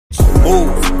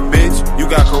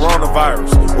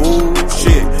coronavirus. Ooh,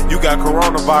 shit, you got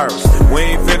coronavirus. We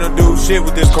ain't finna do shit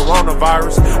with this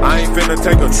coronavirus. I ain't finna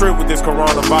take a trip with this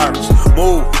coronavirus.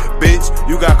 Move, bitch,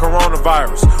 you got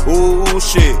coronavirus. Ooh,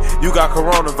 shit, you got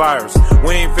coronavirus.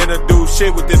 We ain't finna do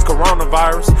shit with this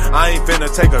coronavirus. I ain't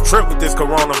finna take a trip with this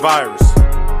coronavirus.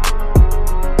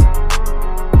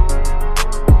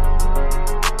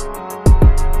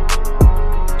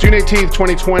 June 18th,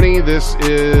 2020. This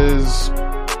is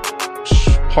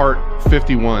part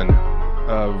 51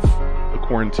 of the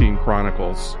Quarantine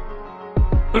Chronicles,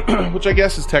 which I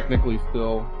guess is technically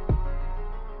still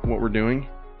what we're doing.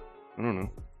 I don't know,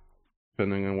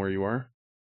 depending on where you are.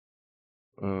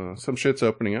 Some shit's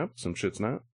opening up, some shit's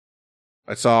not.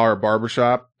 I saw our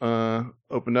barbershop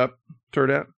opened up,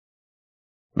 Turdat.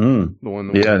 The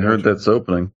one. Yeah, I heard that's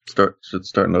opening. Shit's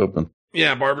starting to open.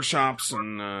 Yeah, barbershops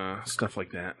and stuff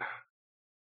like that.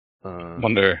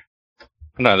 Wonder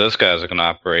how those guys are going to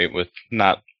operate with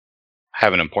not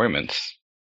having appointments.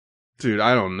 Dude,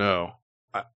 I don't know.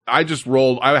 I just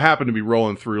rolled. I happened to be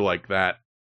rolling through like that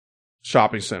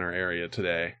shopping center area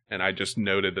today, and I just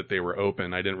noted that they were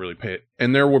open. I didn't really pay it.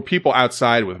 And there were people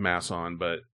outside with masks on,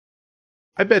 but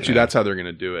I bet you that's how they're going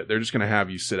to do it. They're just going to have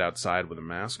you sit outside with a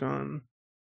mask on.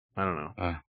 I don't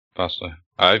know. Possibly.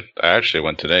 I actually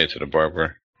went today to the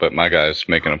barber, but my guy's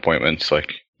making appointments.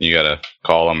 Like, you gotta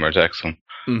call him or text him.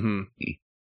 Mm-hmm.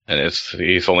 And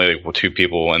he's only like 2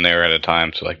 people in there at a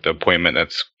time. So like the appointment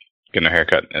that's getting a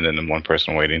haircut and then one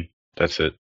person waiting. That's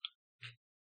it.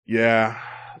 Yeah.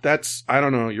 I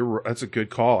don't know. That's a good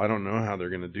call. I don't know how they're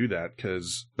going to do that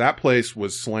because that place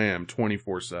was slammed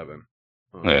 24/7.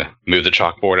 Yeah. Move the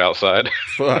chalkboard outside.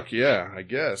 Fuck yeah, I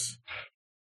guess.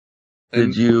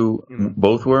 Did you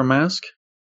both wear a mask?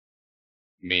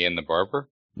 Me and the barber?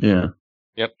 Yeah.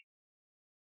 Yep.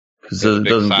 Because it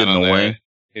doesn't get in the way.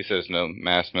 He says no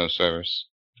mask, no service.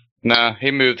 Nah,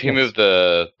 he moved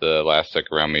the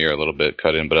elastic around my ear a little bit,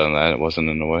 cut in, but other than that, it wasn't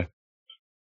in the way.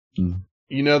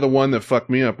 You know the one that fucked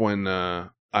me up when I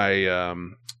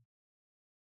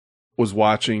was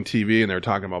watching TV and they were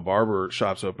talking about barber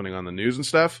shops opening on the news and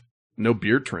stuff? No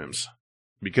beard trims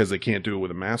because they can't do it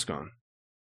with a mask on.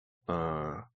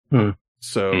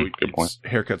 So it's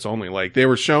haircuts only. Like they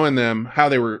were showing them how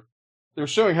they were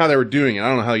doing it. I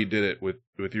don't know how you did it with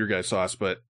your guys' sauce,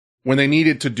 but when they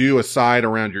needed to do a side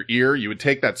around your ear, you would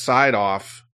take that side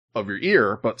off of your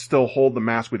ear, but still hold the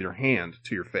mask with your hand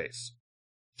to your face.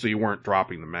 So you weren't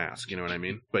dropping the mask. You know what I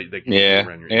mean? But they can do it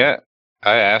around your ear. Yeah.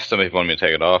 I asked him if he wanted me to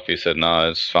take it off. He said, no,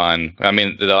 it's fine. I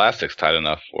mean, the elastic's tight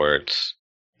enough where it's,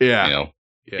 he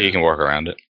can work around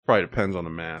it. Probably depends on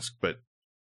the mask, but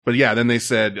yeah, then they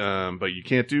said, but you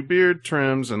can't do beard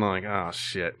trims, and I'm like, oh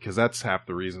shit, because that's half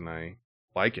the reason I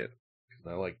like it.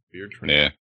 Because I like beard trims. Yeah.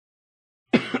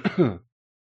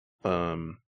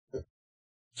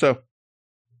 So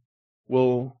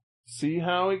we'll see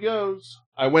how it goes.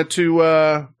 I went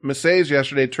to Massey's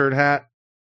yesterday, Turd Hat,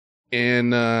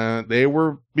 and they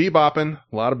were bebopping,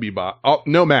 a lot of bebop. Oh,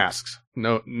 no masks,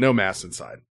 no masks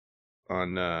inside.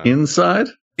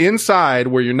 Inside,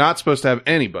 where you're not supposed to have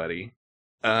anybody.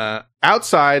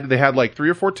 Outside, they had like 3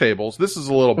 or 4 tables. This is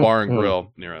a little bar and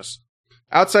grill near us.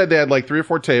 Outside, they had like 3 or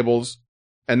 4 tables,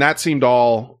 and that seemed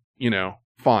all,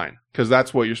 fine, because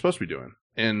that's what you're supposed to be doing.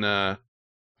 And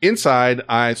inside,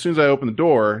 as soon as I opened the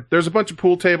door, there's a bunch of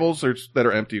pool tables that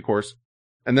are empty, of course,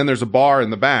 and then there's a bar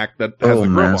in the back that has a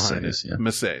grill behind it. Yeah.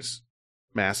 Massey's.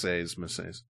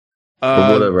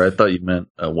 But whatever, I thought you meant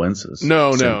Wences.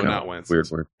 No, not Wences. Weird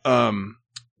word.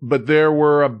 But there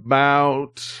were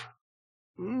about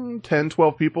 10,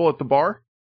 12 people at the bar,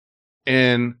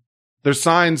 and there's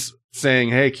signs saying,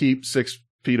 hey, keep 6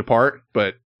 feet apart,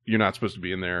 but you're not supposed to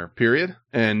be in there, period.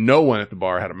 And no one at the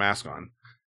bar had a mask on,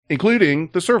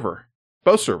 including the server,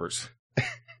 both servers.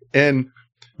 And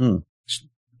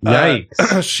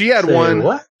yikes.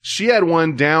 She had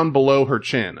one down below her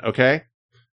chin, okay?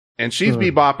 And she's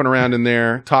bebopping around in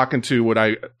there, talking to what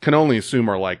I can only assume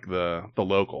are like the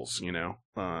locals,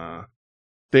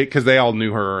 because they all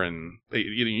knew her, and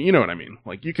you know what I mean.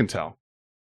 Like, you can tell.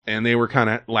 And they were kind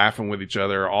of laughing with each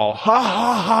other, all ha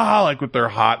ha ha, like with their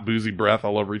hot boozy breath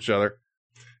all over each other.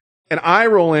 And I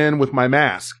roll in with my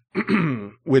mask,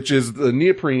 which is the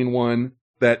neoprene one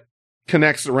that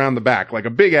connects around the back, like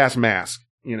a big ass mask,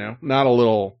 not a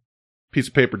little piece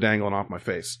of paper dangling off my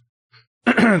face.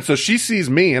 So she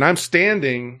sees me, and I'm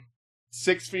standing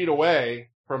 6 feet away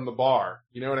from the bar.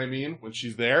 You know what I mean? When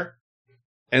she's there.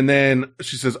 And then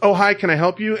she says, oh, hi, can I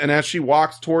help you? And as she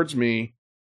walks towards me,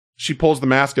 she pulls the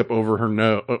mask up over her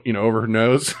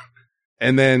nose.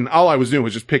 And then all I was doing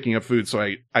was just picking up food.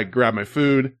 So I grabbed my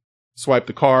food, swiped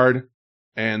the card,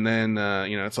 And then,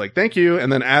 it's like, thank you.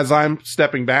 And then as I'm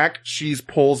stepping back, she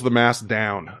pulls the mask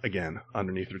down again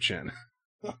underneath her chin.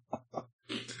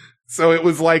 So it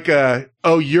was like,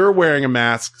 you're wearing a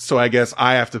mask, so I guess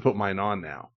I have to put mine on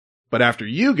now. But after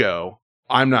you go,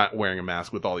 I'm not wearing a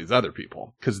mask with all these other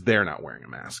people because they're not wearing a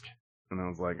mask. And I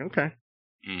was like, okay,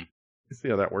 let's see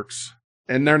how that works.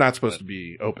 And they're not supposed to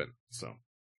be open. So,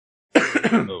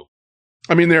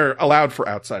 I mean, they're allowed for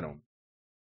outside only.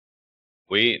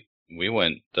 We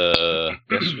went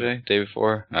yesterday, day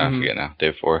before. I forget now.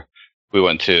 Day before, we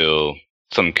went to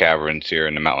some caverns here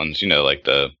in the mountains. Like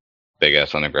the big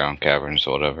ass underground caverns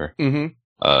or whatever.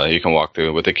 Mm-hmm. You can walk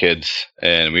through with the kids,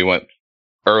 and we went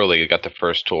early. Got the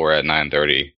first tour at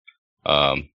 9:30,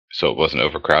 so it wasn't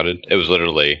overcrowded. It was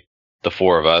literally the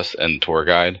four of us and the tour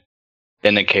guide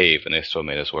in the cave, and they still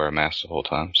made us wear a mask the whole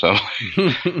time. So,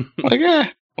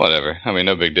 whatever. I mean,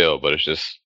 no big deal, but it's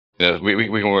just. We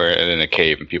can wear it in a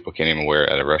cave and people can't even wear it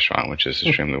at a restaurant, which is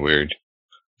extremely weird.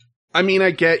 I mean,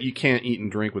 I get you can't eat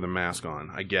and drink with a mask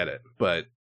on. I get it, but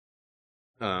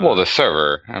the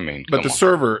server. I mean, but the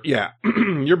server, yeah,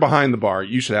 you're behind the bar.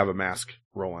 You should have a mask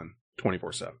rolling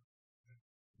 24/7.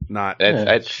 Not.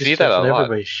 I see that a lot.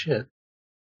 Everybody's shit.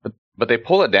 But they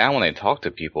pull it down when they talk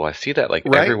to people. I see that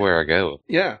everywhere I go.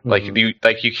 Yeah, like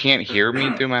you can't hear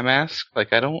me through my mask.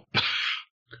 Like I don't.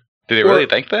 Do they really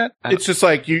think that? It's just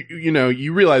like,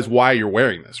 you realize why you're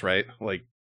wearing this, right? Like,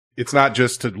 it's not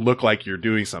just to look like you're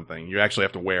doing something. You actually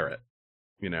have to wear it,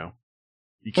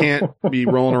 You can't be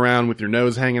rolling around with your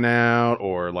nose hanging out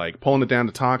or, like, pulling it down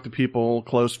to talk to people,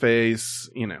 close face,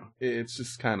 It's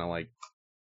just kind of like,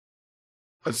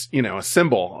 a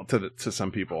symbol to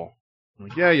some people.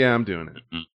 Like, yeah, I'm doing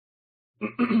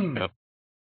it. Yep.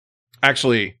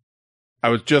 Actually, I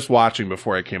was just watching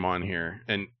before I came on here,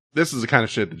 and this is the kind of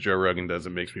shit that Joe Rogan does that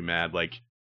makes me mad. Like,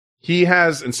 he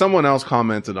has, and someone else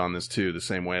commented on this too, the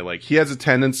same way. Like, he has a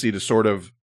tendency to sort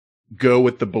of go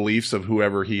with the beliefs of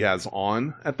whoever he has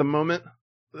on at the moment,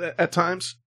 at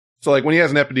times. So, like, when he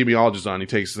has an epidemiologist on, he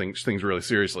takes things really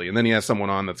seriously. And then he has someone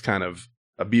on that's kind of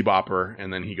a bebopper,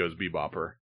 and then he goes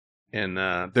bebopper. And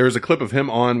there's a clip of him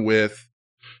on with,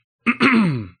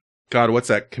 God, what's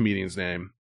that comedian's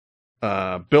name?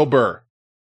 Bill Burr.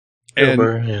 Bill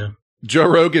Burr, yeah. Joe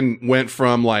Rogan went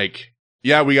from like,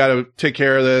 yeah, we got to take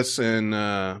care of this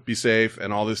and be safe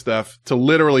and all this stuff to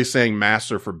literally saying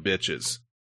masks are for bitches.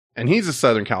 And he's a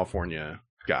Southern California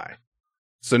guy.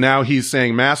 So now he's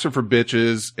saying masks are for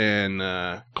bitches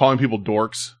and calling people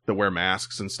dorks that wear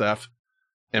masks and stuff.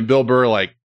 And Bill Burr,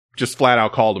 like, just flat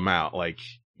out called him out. Like,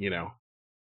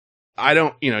 I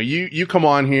don't, you come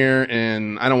on here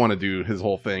and I don't want to do his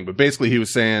whole thing. But basically he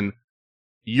was saying,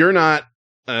 you're not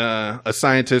a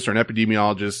scientist or an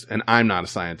epidemiologist, and I'm not a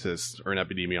scientist or an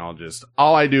epidemiologist.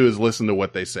 All I do is listen to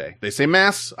what they say. They say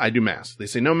masks, I do masks. They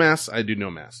say no masks, I do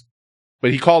no masks.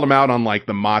 But he called them out on like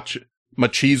the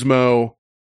machismo,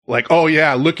 like, oh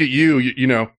yeah, look at you,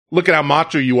 look at how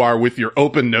macho you are with your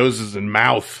open noses and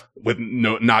mouth with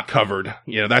not covered.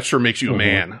 That sure makes you a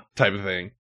man type of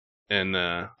thing. And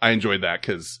I enjoyed that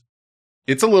because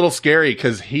it's a little scary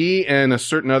because he and a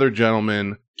certain other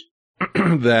gentleman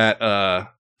that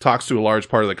talks to a large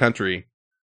part of the country,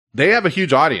 they have a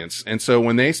huge audience. And so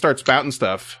when they start spouting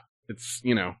stuff, it's,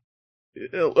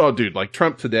 oh, dude, like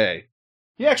Trump today,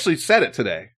 he actually said it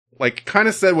today, like kind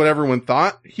of said what everyone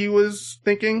thought he was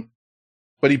thinking.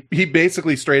 But he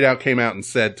basically straight out came out and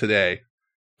said today,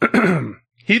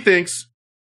 he thinks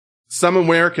some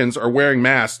Americans are wearing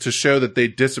masks to show that they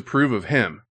disapprove of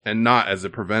him and not as a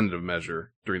preventative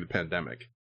measure during the pandemic.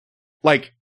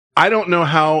 Like, I don't know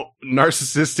how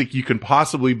narcissistic you can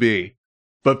possibly be,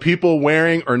 but people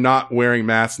wearing or not wearing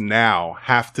masks now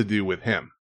have to do with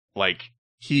him. Like,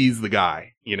 he's the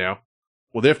guy,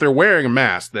 Well, if they're wearing a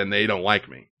mask, then they don't like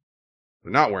me. If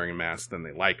they're not wearing a mask, then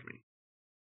they like me.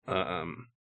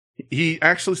 He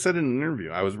actually said in an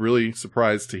interview, I was really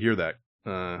surprised to hear that.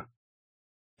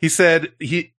 He said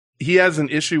he has an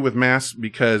issue with masks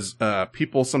because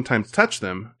people sometimes touch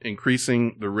them,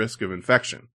 increasing the risk of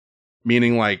infection.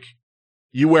 Meaning, like,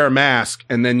 you wear a mask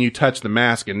and then you touch the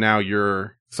mask and now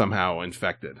you're somehow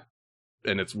infected.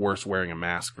 And it's worse wearing a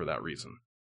mask for that reason.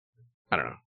 I don't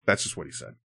know. That's just what he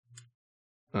said.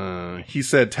 He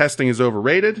said testing is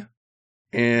overrated.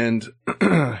 And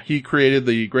he created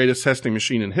the greatest testing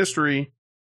machine in history.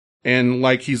 And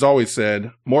like he's always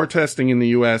said, more testing in the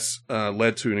U.S.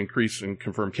 Led to an increase in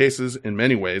confirmed cases. In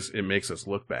many ways, it makes us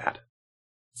look bad.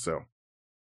 So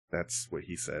that's what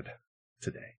he said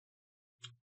today.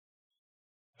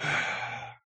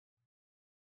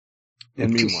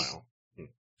 And meanwhile,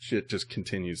 shit just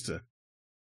continues to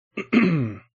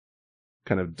kind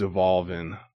of devolve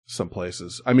in some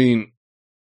places. I mean,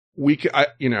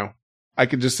 I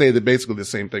could just say that basically the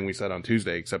same thing we said on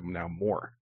Tuesday, except now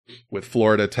more with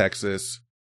Florida, Texas,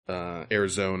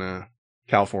 Arizona,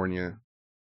 California,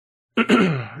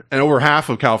 and over half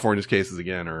of California's cases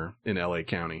again are in LA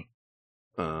County,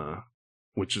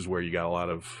 which is where you got a lot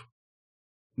of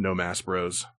no mask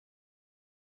bros.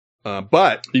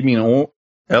 But you mean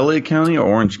LA County or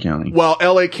Orange County? Well,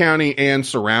 LA County and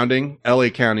surrounding. LA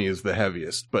County is the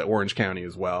heaviest, but Orange County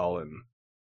as well. And,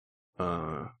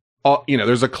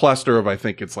 there's a cluster of, I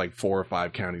think it's like 4 or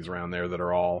 5 counties around there that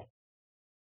are all,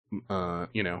 a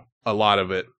lot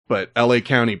of it. But LA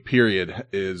County, period,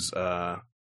 is,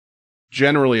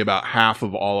 generally about half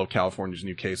of all of California's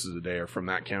new cases a day are from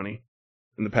that county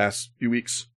in the past few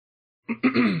weeks.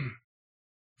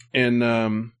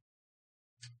 And,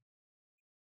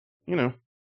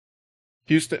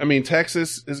 Houston,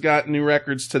 Texas has got new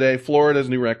records today. Florida's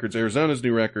new records. Arizona's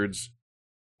new records.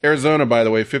 Arizona, by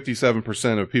the way,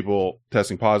 57% of people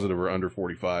testing positive are under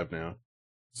 45 now.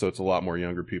 So it's a lot more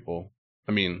younger people.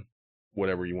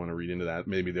 Whatever you want to read into that.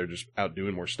 Maybe they're just out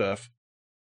doing more stuff.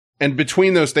 And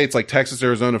between those states like Texas,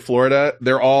 Arizona, Florida,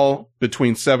 they're all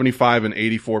between 75 and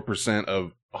 84%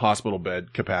 of hospital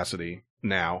bed capacity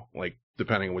now, like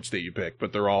depending on which state you pick,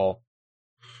 but they're all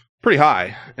pretty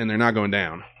high and they're not going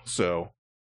down. So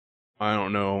I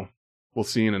don't know. We'll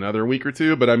see in another week or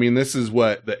two, but this is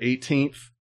the 18th.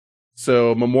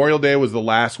 So Memorial Day was the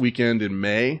last weekend in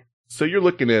May. So you're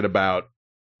looking at about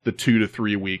the 2 to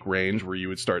 3 week range where you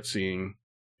would start seeing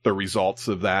the results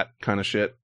of that kind of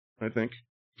shit, I think.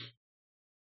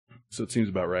 So it seems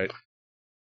about right.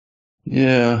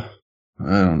 Yeah. I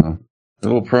don't know. It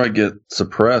will probably get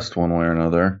suppressed one way or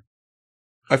another.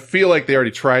 I feel like they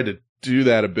already tried to do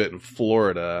that a bit in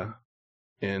Florida.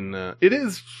 And it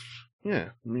is,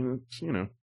 yeah, it's,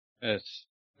 It's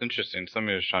interesting.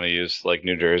 Somebody was trying to use like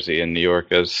New Jersey and New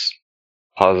York as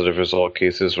positive result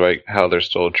cases, right? How they're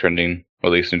still trending, or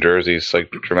at least New Jersey's like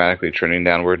dramatically trending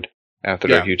downward after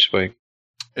their huge spike.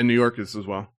 And New York is as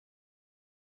well.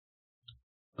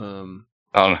 I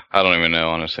don't even know,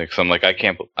 honestly, because I'm like, I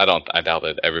doubt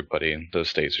that everybody in those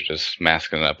states are just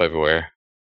masking up everywhere.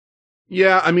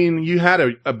 Yeah, you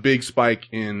had a big spike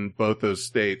in both those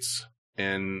states,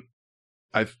 and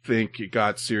I think it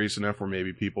got serious enough where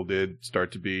maybe people did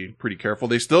start to be pretty careful.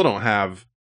 They still don't have,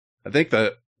 I think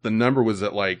the number was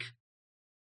at like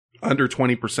under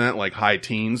 20%, like high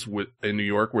teens in New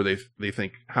York, where they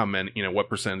think how many, what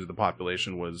percentage of the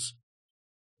population was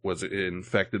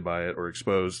infected by it or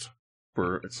exposed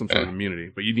for some sort of immunity.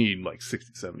 But you need like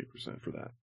 60-70% for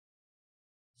that.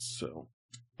 So,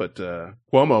 but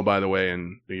Cuomo, by the way,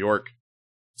 in New York,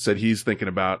 said he's thinking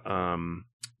about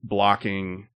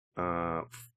blocking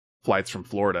flights from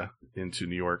Florida into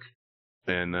New York.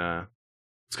 And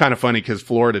it's kind of funny because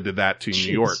Florida did that to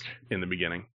New York in the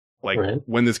beginning. Like,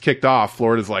 when this kicked off,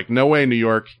 Florida's like, no way, New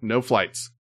York, no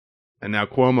flights. And now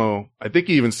Cuomo, I think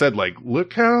he even said, like,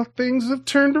 look how things have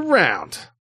turned around.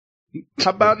 How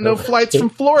about no flights from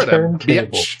Florida,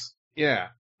 bitch? Yeah.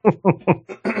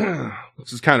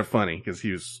 Which is kind of funny because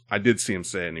I did see him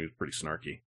say it and he was pretty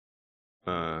snarky.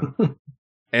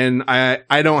 And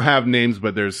I don't have names,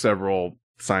 but there's several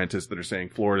scientists that are saying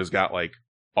Florida's got like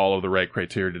all of the right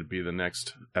criteria to be the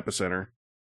next epicenter.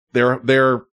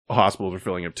 Their hospitals are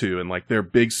filling up too. And like their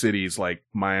big cities like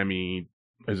Miami,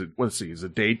 is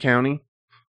it Dade County?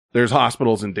 There's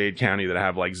hospitals in Dade County that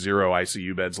have like 0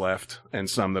 ICU beds left and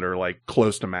some that are like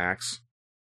close to max.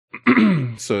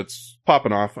 So it's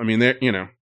popping off. They're,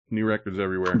 new records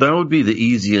everywhere. That would be the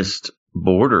easiest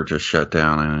border to shut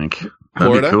down, I think. That'd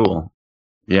Florida? be cool.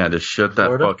 Yeah, just shut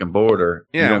that fucking border.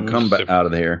 Yeah. You don't come back out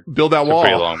of there. Build that wall. It's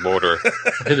a pretty long border.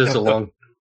 It is a long.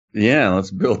 Yeah,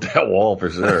 let's build that wall for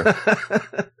sure.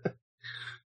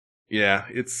 Yeah,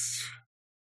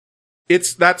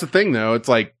 that's the thing though. It's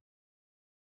like,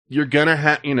 you're gonna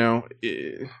have,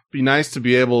 it'd be nice to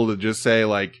be able to just say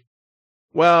like,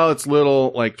 well, it's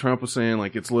little, like Trump was saying,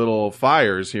 like it's little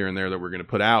fires here and there that we're gonna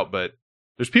put out, but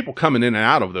there's people coming in and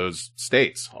out of those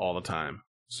states all the time.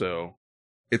 So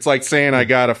it's like saying I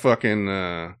got a fucking,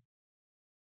 I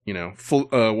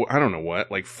don't know what,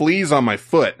 like fleas on my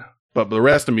foot, but the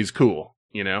rest of me's cool,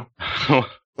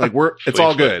 Like it's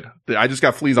all good. I just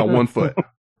got fleas on one foot.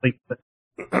 It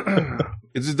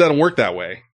just doesn't work that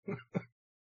way.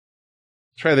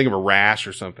 Try to think of a rash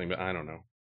or something, but I don't know.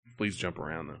 Fleas jump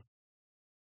around though.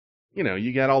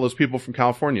 You got all those people from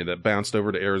California that bounced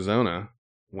over to Arizona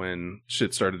when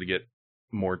shit started to get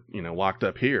more, locked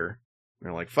up here.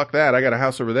 They're like, fuck that. I got a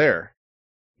house over there.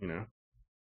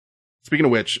 Speaking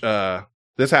of which,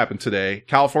 this happened today.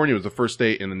 California was the first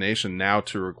state in the nation now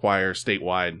to require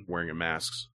statewide wearing of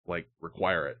masks. like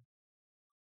require it.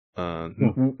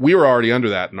 We were already under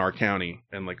that in our county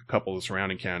and like a couple of the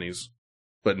surrounding counties,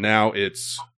 but now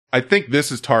I think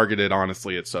this is targeted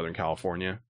honestly at Southern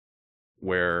California,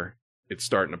 where it's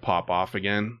starting to pop off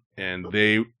again. And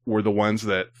they were the ones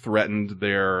that threatened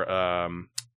their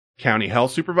county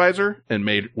health supervisor and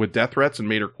with death threats and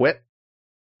made her quit.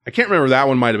 I can't remember, that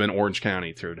one might have been Orange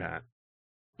County, third hat.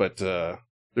 But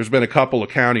there's been a couple of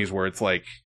counties where it's like,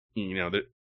 you know,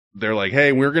 they're like,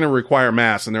 hey, we're going to require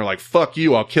masks. And they're like, fuck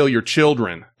you, I'll kill your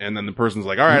children. And then the person's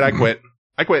like, all right, I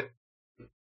quit.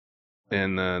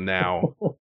 And now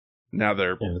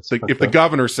they're, if the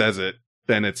governor says it,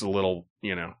 then it's a little,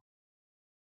 you know,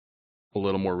 a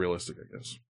little more realistic, I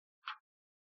guess.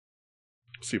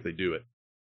 See if they do it.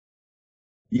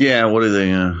 Yeah, what do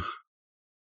they,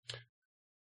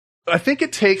 I think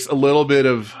it takes a little bit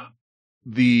of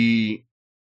it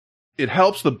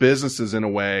helps the businesses in a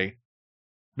way,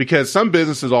 because some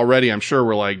businesses already, I'm sure,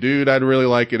 were like, dude, I'd really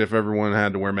like it if everyone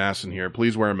had to wear masks in here.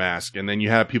 Please wear a mask. And then you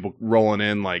have people rolling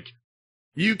in like,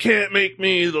 you can't make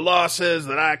me. The law says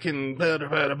that I can.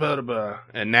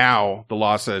 And now the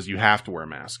law says you have to wear a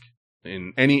mask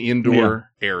in any indoor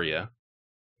area.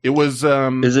 It was,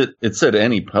 it said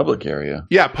any public area.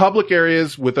 Yeah. Public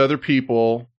areas with other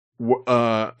people,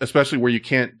 especially where you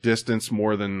can't distance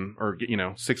more than,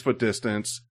 6 foot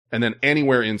distance, and then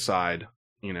anywhere inside,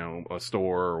 you know, a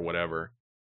store or whatever.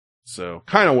 So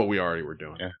kind of what we already were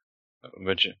doing. Yeah.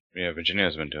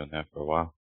 Virginia's been doing that for a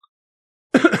while.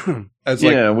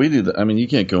 We do that. I mean, you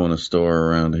can't go in a store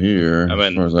around here,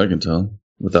 as far as I can tell,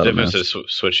 without a mask. The difference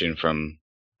is switching from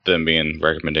them being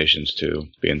recommendations to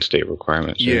being state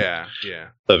requirements. Yeah.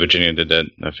 But Virginia did that,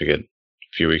 I forget, a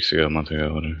few weeks ago, a month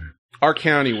ago, whatever. Our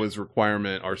county was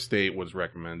requirement, our state was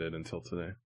recommended until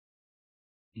today.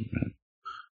 Mm-hmm.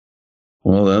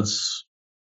 Well, that's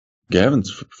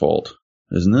Gavin's fault,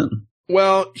 isn't it?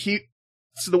 Well,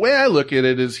 so the way I look at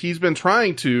it is he's been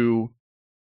trying to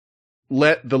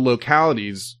let the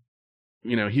localities,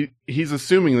 you know, he's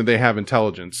assuming that they have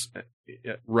intelligence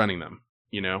running them,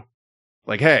 you know,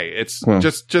 like, hey, it's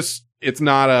just it's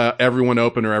not a everyone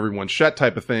open or everyone shut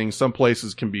type of thing. Some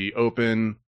places can be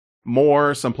open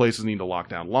more, some places need to lock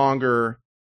down longer,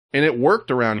 and it worked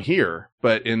around here,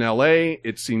 but in LA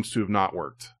it seems to have not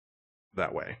worked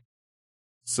that way.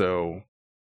 So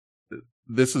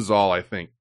this is all, I think,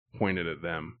 pointed at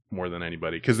them more than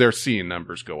anybody, because they're seeing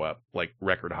numbers go up like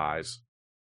record highs.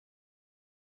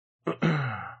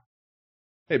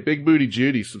 Hey, Big Booty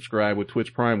Judy subscribed with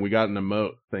Twitch Prime. We got an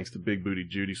emote thanks to Big Booty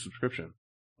Judy's subscription.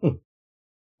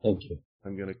 Thank you.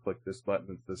 I'm going to click this button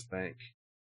that says thank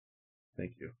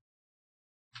you.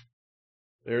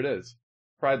 There it is.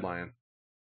 Pride Lion.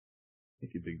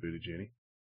 Thank you, Big Booty Judy.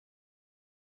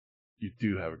 You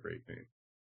do have a great name.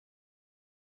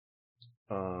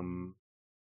 I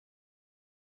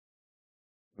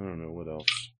don't know what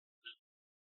else.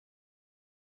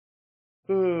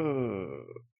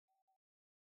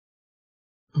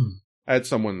 I had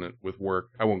someone that with work,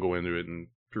 I won't go into it in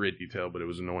great detail, but it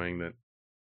was annoying that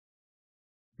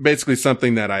basically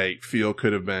something that I feel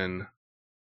could have been,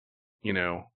 you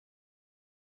know,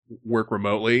 work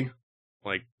remotely.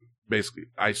 Like basically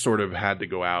I sort of had to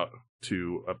go out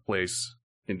to a place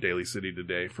in Daly City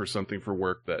today for something for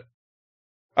work that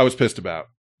I was pissed about.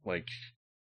 Like,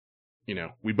 you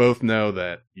know, we both know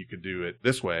that you could do it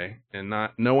this way and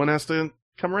no one has to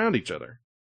come around each other,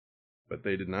 but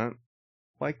they did not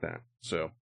like that.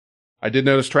 So I did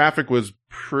notice traffic was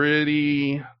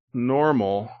pretty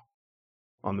normal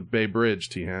on the Bay Bridge,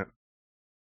 T-Hat.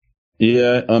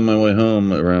 Yeah, on my way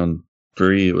home around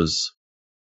 3, it was,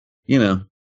 you know,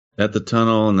 at the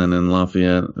tunnel, and then in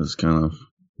Lafayette, it was kind of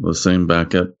the same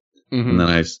backup. Mm-hmm. And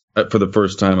then for the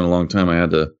first time in a long time, I had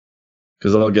to,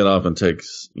 because I'll get off and take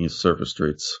surface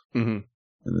streets, mm-hmm.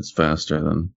 and it's faster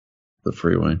than the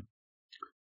freeway.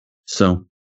 So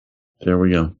there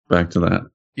we go. Back to that.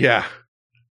 Yeah.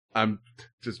 I'm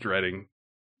just dreading,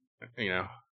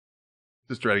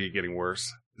 it getting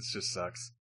worse. This just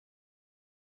sucks.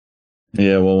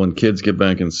 Yeah, well, when kids get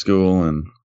back in school and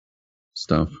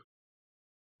stuff.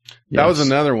 That was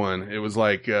another one. It was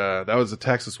like, that was a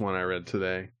Texas one I read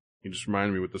today. You just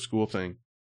reminded me with the school thing.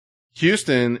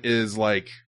 Houston is like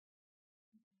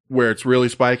where it's really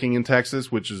spiking in Texas,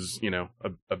 which is, you know,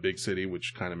 a big city,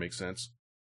 which kind of makes sense.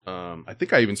 I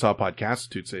think I even saw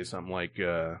Podcastitude say something like,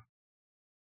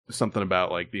 something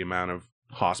about like the amount of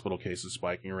hospital cases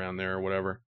spiking around there or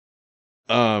whatever.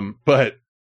 But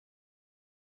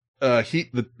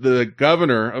the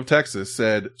governor of Texas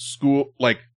said school,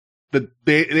 like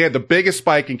they had the biggest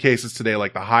spike in cases today,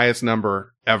 like the highest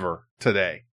number ever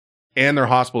today. And their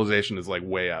hospitalization is like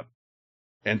way up.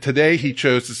 And today he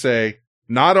chose to say,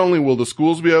 not only will the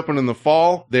schools be open in the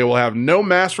fall, they will have no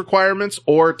mask requirements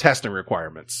or testing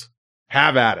requirements.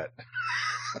 Have at it.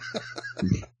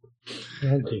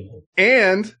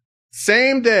 And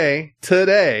same day,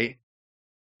 today,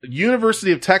 the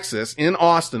University of Texas in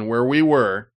Austin, where we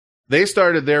were, they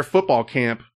started their football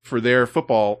camp for their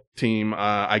football team,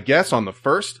 I guess on the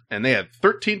 1st, and they had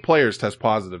 13 players test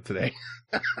positive today.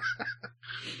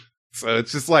 So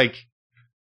it's just like,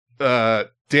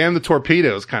 damn the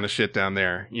torpedoes kind of shit down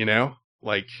there, you know?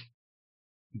 Like,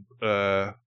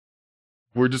 we're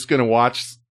just gonna watch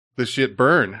the shit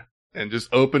burn and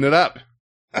just open it up.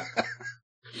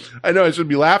 I know I should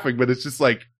be laughing, but it's just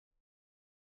like,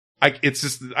 I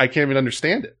can't even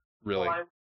understand it, really.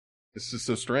 It's just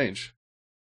so strange.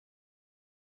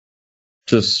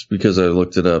 Just because I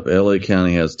looked it up, LA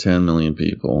County has 10 million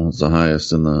people. It's the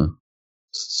highest in the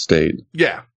state.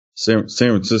 Yeah. San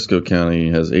Francisco County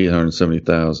has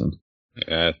 870,000.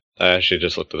 Yeah, I actually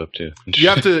just looked it up too. You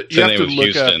have to look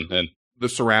Houston, up the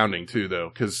surrounding too, though,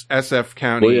 because SF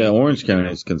County. Well, yeah, Orange County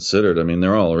is considered. I mean,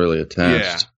 they're all really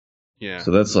attached. Yeah.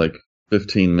 So that's like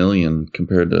 15 million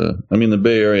compared to, I mean, the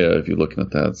Bay Area, if you're looking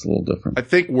at that, it's a little different. I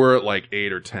think we're at like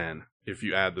 8 or 10 if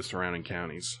you add the surrounding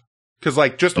counties. Because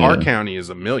like just our county is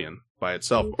 1 million by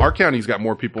itself. Our county's got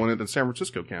more people in it than San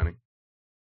Francisco County.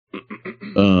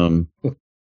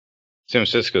 San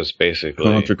Francisco's basically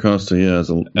Contra Costa,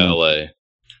 is LA,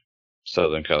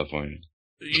 Southern California.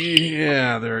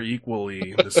 Yeah, they're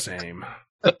equally the same.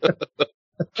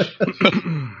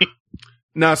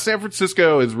 Now, San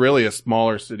Francisco is really a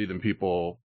smaller city than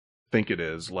people think it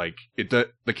is. Like,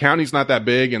 the county's not that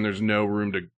big, and there's no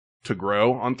room to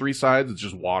grow on 3 sides. It's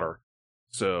just water.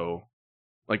 So,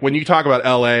 like, when you talk about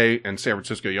LA and San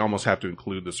Francisco, you almost have to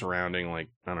include the surrounding, like,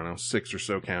 I don't know, 6 or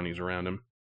so counties around them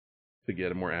to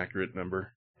get a more accurate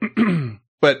number.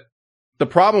 But the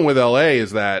problem with LA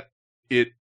is that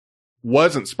it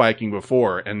wasn't spiking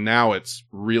before, and now it's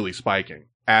really spiking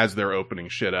as they're opening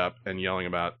shit up and yelling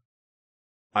about,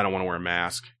 I don't want to wear a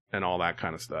mask and all that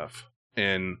kind of stuff.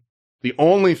 And the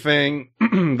only thing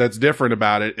that's different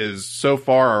about it is so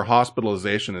far our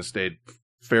hospitalization has stayed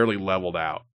fairly leveled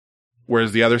out.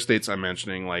 Whereas the other states I'm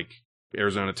mentioning, like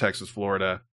Arizona, Texas,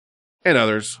 Florida, and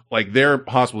others, like their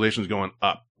hospitalization is going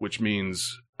up, which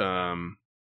means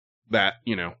that,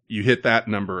 you know, you hit that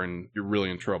number and you're really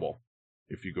in trouble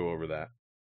if you go over that.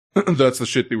 That's the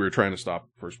shit that we were trying to stop in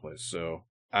the first place. So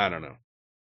I don't know.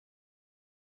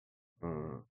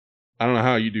 I don't know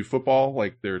how you do football,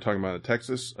 like they were talking about in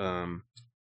Texas. Fauci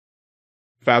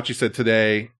said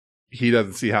today he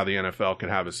doesn't see how the NFL could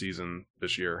have a season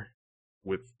this year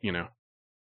with, you know,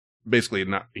 basically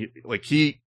not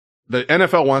the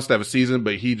NFL wants to have a season,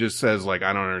 but he just says like,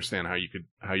 I don't understand how you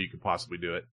could possibly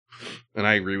do it. And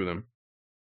I agree with him.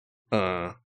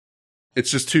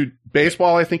 It's just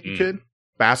baseball. I think you could.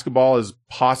 Basketball is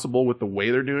possible with the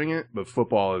way they're doing it, but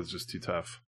football is just too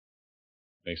tough.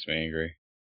 Makes me angry.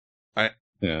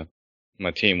 My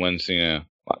team wins,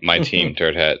 my team,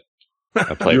 Turd Hat.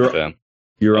 I played with them.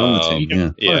 You're on the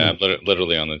team, yeah. I'm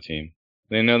literally on the team.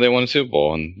 They know they won a Super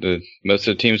Bowl, and most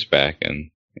of the team's back, and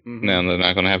now they're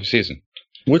not going to have a season.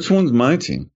 Which one's my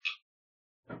team?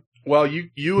 Well,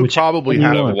 you would probably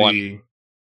have to be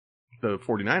the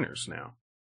 49ers now.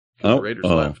 The Raiders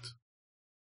left.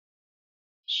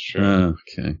 Sure.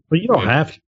 Okay. Well, you don't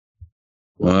have to.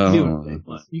 Well,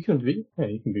 you can be.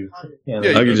 I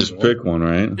could just pick one,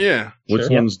 right? Yeah. Which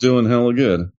one's doing hella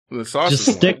good? The sausage.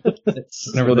 Just stick with it.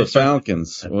 Well, the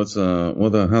Falcons. How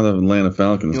the Atlanta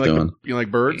Falcons doing? You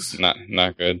like birds?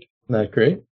 Not good. Not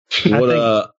great.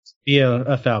 Be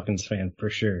a Falcons fan for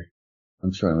sure.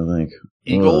 I'm trying to think.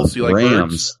 Eagles. You like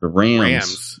Rams? birds? The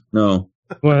Rams. No.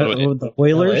 The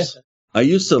Oilers. I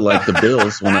used to like the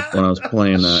Bills when I was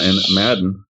playing in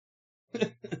Madden.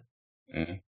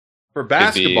 Yeah. For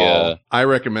basketball, I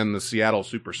recommend the Seattle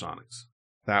Supersonics.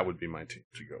 That would be my team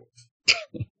to go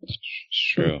with.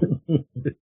 True.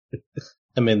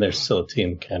 I mean, they're still a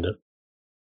team, kind of.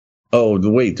 Oh,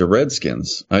 the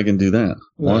Redskins. I can do that.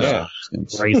 Yeah.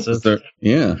 Racist.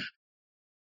 Yeah.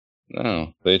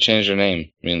 No, they changed their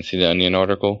name. You didn't see the Onion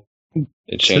article?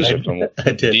 They changed it from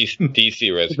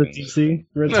DC Redskins. The DC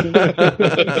Redskins?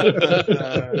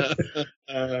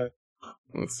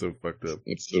 That's so fucked up.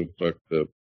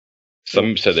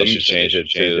 Some said they should change it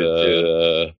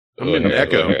to I'm in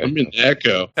Echo.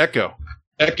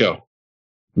 Echo.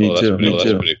 Me too. That's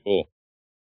pretty cool.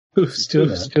 Who's doing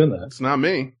that? It's not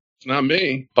me.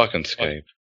 Fucking Skype.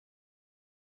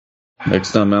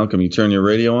 Next time, Malcolm, you turn your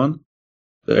radio on.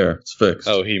 There, it's fixed.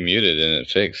 Oh, he muted and it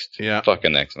fixed. Yeah.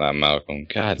 Fucking next time, Malcolm.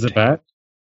 God. Is it back?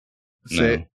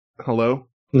 Say hello.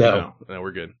 No,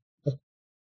 we're good.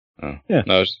 Oh. Yeah.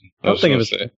 No, I don't think it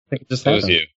was. I think it just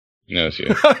happened.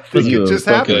 happened. It was you. It just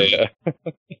happened. Yeah.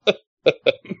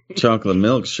 Chocolate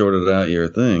milk shorted out your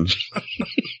thing.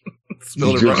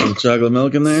 Spilled Did you drip some chocolate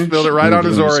milk in there? Spilled it right on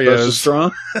his Oreos.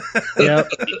 Straw? Yep.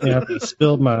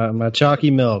 Spilled my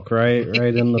chalky milk right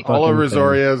in the all over his thing.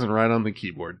 Oreos and right on the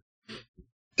keyboard.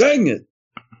 Dang it!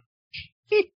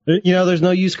 There's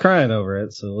no use crying over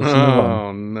it. So let's move on.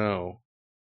 Oh no!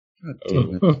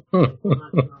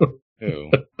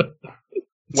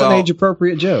 It's an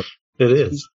age-appropriate joke. It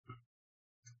is.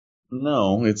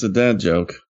 No, it's a dad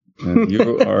joke. And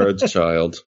you are a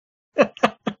child.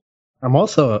 I'm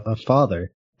also a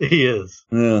father. He is.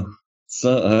 Yeah.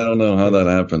 So I don't know how that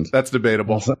happened. That's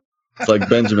debatable. It's like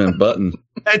Benjamin Button.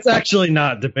 It's actually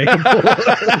not debatable.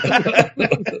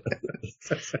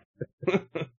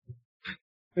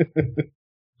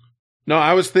 No,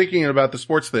 I was thinking about the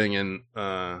sports thing, and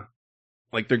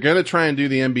they're gonna try and do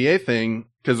the NBA thing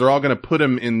because they're all gonna put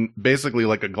them in basically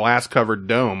like a glass-covered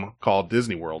dome called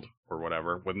Disney World or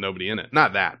whatever, with nobody in it.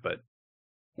 Not that, but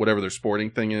whatever their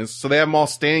sporting thing is. So they have them all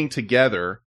staying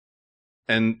together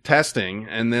and testing,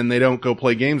 and then they don't go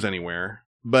play games anywhere.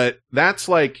 But that's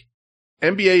like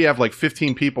NBA. You have like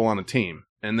 15 people on a team,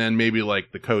 and then maybe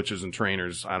like the coaches and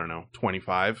trainers. I don't know,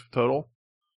 25 total,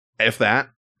 if that.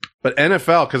 But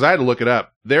NFL, because I had to look it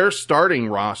up, their starting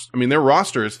roster, their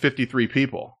roster is 53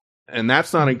 people. And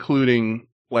that's not including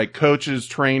like coaches,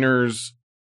 trainers,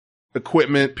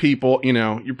 equipment people.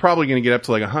 You're probably going to get up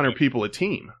to like 100 people a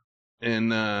team.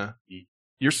 And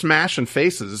you're smashing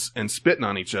faces and spitting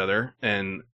on each other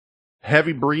and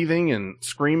heavy breathing and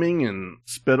screaming and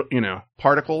spit,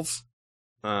 particles.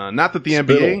 Not that the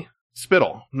NBA,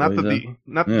 spittle. Not that the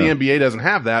NBA doesn't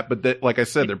have that, but like I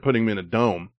said, they're putting them in a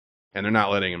dome. And they're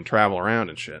not letting him travel around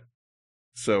and shit.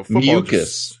 So football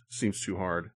just seems too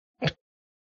hard.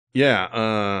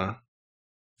 Yeah,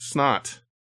 snot.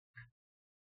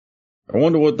 I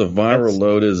wonder what the viral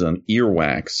load is on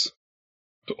earwax.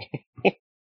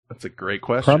 That's a great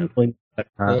question. Probably.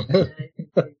 I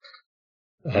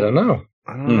don't know.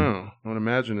 I don't know. I would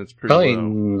imagine it's pretty Probably low.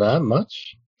 not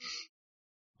much.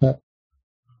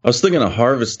 I was thinking of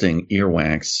harvesting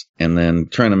earwax and then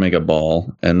trying to make a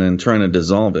ball and then trying to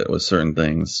dissolve it with certain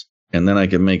things. And then I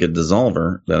could make a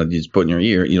dissolver that you just put in your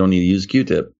ear. You don't need to use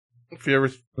Q-tip. If you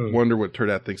ever wonder what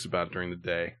Turdat thinks about during the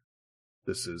day,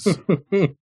 this is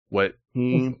what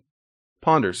he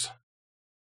ponders.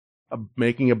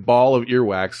 Making a ball of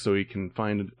earwax so he can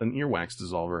find an earwax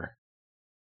dissolver.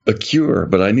 A cure,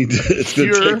 but it's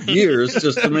going to take years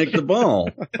just to make the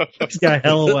ball. He's got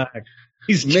hella wax.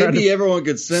 Maybe everyone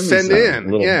could send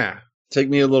in. Take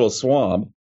me a little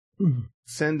swab.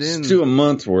 Send in. Just do a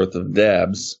month's worth of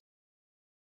dabs.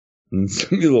 And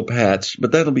send me a little patch.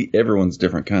 But that'll be everyone's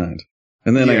different kind.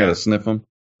 And then I got to sniff them.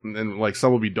 And then, like,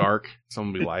 some will be dark,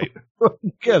 some will be light.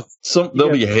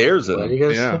 There'll be hairs in them. You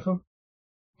gotta sniff them?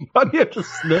 Why do you have to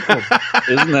sniff them?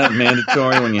 Isn't that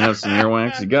mandatory when you have some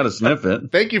earwax? You got to sniff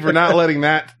it. Thank you for not letting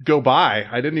that go by.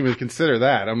 I didn't even consider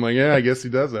that. I'm like, I guess he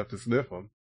does have to sniff them.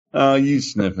 Oh, you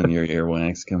sniffing your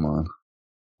earwax? Come on.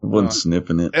 I wasn't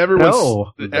sniffing it.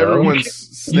 Everyone's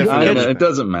sniffing it. It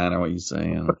doesn't matter what you say.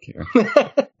 I don't care.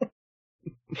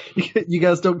 You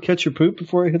guys don't catch your poop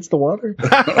before it hits the water?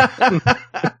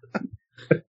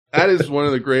 That is one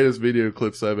of the greatest video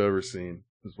clips I've ever seen,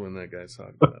 is when that guy's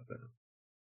talking about that.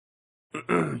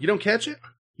 You don't catch it?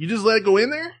 You just let it go in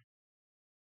there?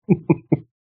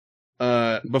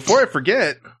 Before I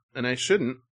forget, and I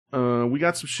shouldn't, we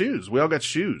got some shoes. We all got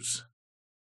shoes.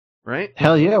 Right?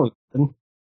 Hell yeah, we did.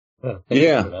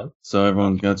 Yeah. So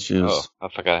everyone got shoes. Oh, I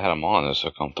forgot I had them on. They're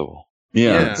so comfortable.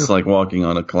 Yeah, it's like walking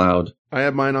on a cloud. I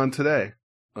had mine on today.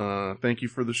 Thank you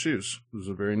for the shoes. It was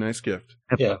a very nice gift.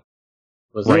 Yeah.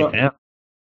 Right now.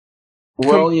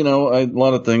 Well, a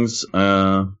lot of things.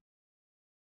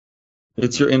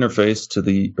 It's your interface to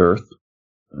the earth,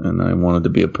 and I wanted to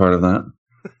be a part of that.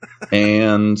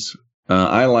 And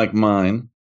I like mine,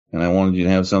 and I wanted you to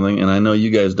have something. And I know you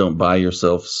guys don't buy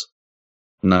yourselves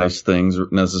nice things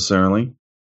necessarily.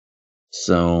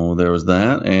 So there was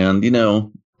that. And,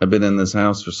 I've been in this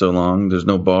house for so long. There's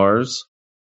no bars.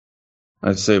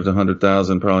 I saved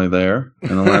 $100,000 probably there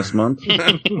in the last month.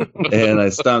 And I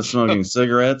stopped smoking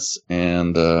cigarettes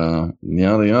and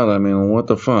yada yada. I mean, what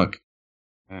the fuck?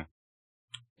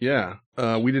 Yeah.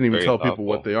 We didn't even tell people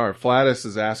what they are. Flatus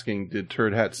is asking, did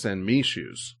Turd Hat send me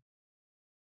shoes?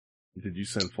 Did you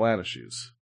send Flatus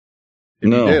shoes? If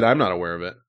No. you did, I'm not aware of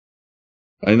it.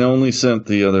 I only sent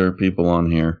the other people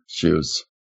on here shoes.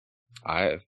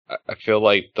 I feel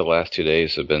like the last 2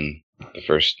 days have been the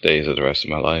first days of the rest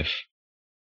of my life.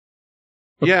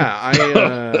 Yeah,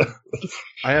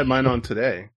 I had mine on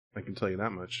today. I can tell you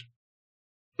that much.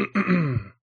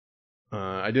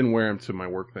 I didn't wear them to my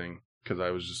work thing because I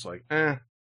was just like, I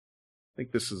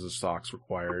think this is a socks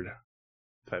required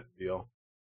type of deal.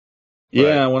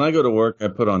 Yeah, when I go to work, I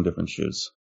put on different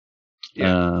shoes.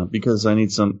 Yeah. Because I need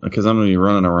because I'm going to be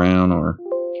running around or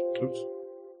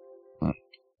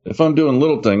if I'm doing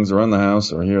little things around the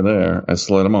house or here or there, I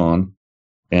slide them on.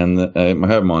 And I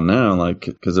have them on now, like,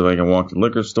 because if I can walk to the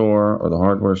liquor store or the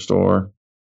hardware store,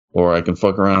 or I can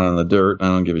fuck around in the dirt, I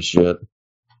don't give a shit.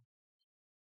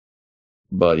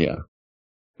 But yeah.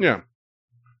 Yeah.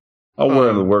 I'll wear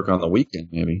them to work on the weekend,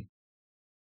 maybe.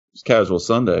 It's casual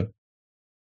Sunday.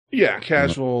 Yeah,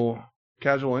 casual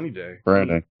any day.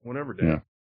 Friday. Whatever day. Yeah.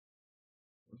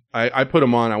 I put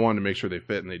them on. I wanted to make sure they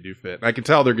fit, and they do fit. I can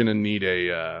tell they're going to need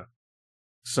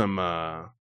some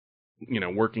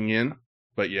working in.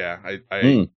 But yeah,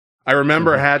 I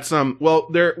remember I had some. Well,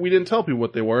 we didn't tell people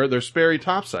what they were. They're Sperry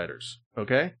Topsiders.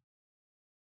 Okay.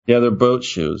 Yeah, they're boat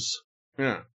shoes.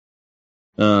 Yeah.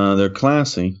 They're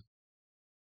classy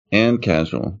and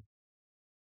casual.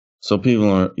 So people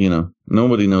are,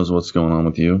 nobody knows what's going on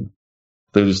with you.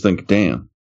 They just think, damn.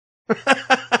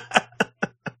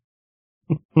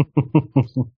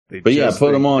 But yeah,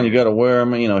 put them on. You got to wear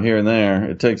them, here and there.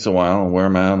 It takes a while and wear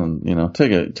them out, and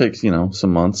it takes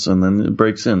some months, and then it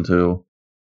breaks into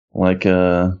like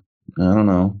I don't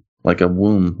know, like a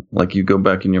womb, like you go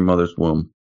back in your mother's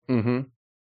womb. Mm-hmm.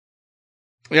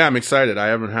 Yeah, I'm excited.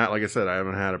 Like I said, I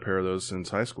haven't had a pair of those since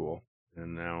high school,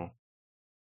 and now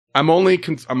I'm a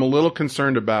little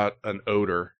concerned about an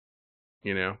odor,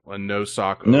 a no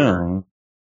sock odor. No,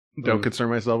 don't concern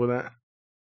myself with that.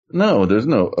 No, there's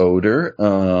no odor.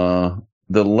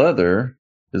 The leather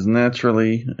is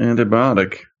naturally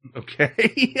antibiotic. Okay.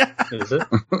 Is it?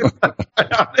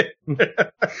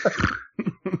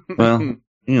 Well,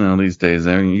 these days,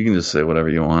 you can just say whatever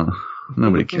you want.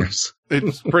 Nobody cares.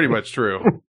 It's pretty much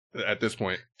true at this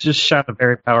point. Just shine a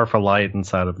very powerful light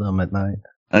inside of them at night.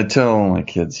 I tell all my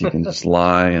kids you can just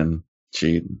lie and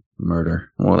cheat,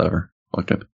 murder, whatever.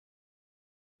 Fuck it.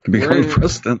 Could become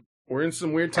president. We're in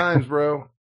some weird times, bro.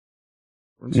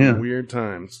 We're in some weird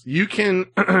times. You can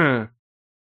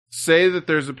say that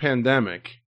there's a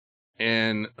pandemic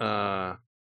and,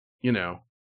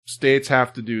 states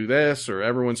have to do this or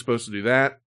everyone's supposed to do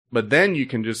that. But then you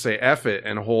can just say F it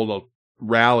and hold a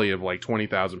rally of like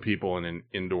 20,000 people in an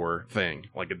indoor thing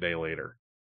like a day later.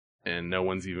 And no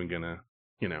one's even gonna,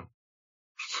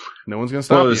 no one's gonna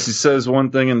stop you. Well, he says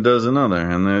one thing and does another,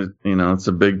 and it's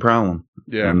a big problem.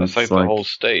 Yeah. And that's like the whole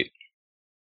state.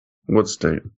 What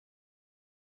state?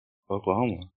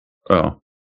 Oklahoma. Oh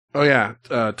yeah.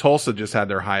 Tulsa just had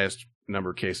their highest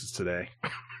number of cases today.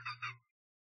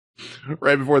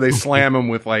 Right before they slam them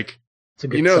with like,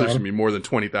 there's going to be more than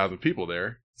 20,000 people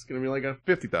there. It's going to be like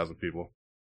 50,000 people.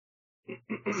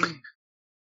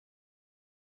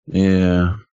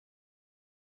 Yeah.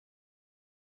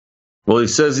 Well, they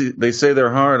say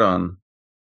they're hard on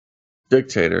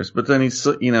dictators, but then he's,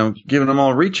 giving them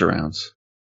all reach arounds.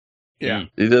 Yeah.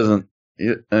 He doesn't,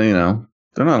 they're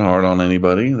not hard on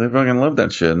anybody. They fucking love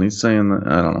that shit. And he's saying that,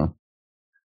 I don't know.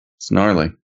 It's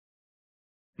gnarly.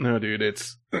 No, dude,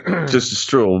 it's just a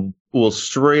stroll. Will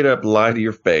straight up lie to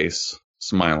your face,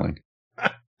 smiling.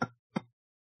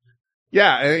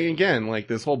 Yeah, and again, like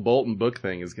this whole Bolton book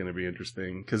thing is going to be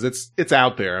interesting because it's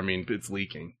out there. I mean, it's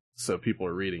leaking, so people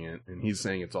are reading it, and he's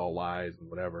saying it's all lies and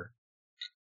whatever.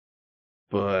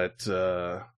 But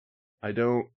I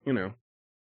don't know.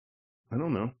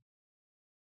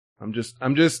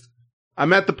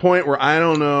 I'm at the point where I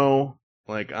don't know.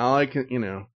 Like all I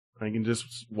can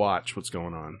just watch what's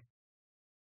going on.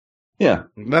 Yeah.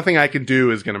 Nothing I can do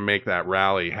is going to make that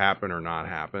rally happen or not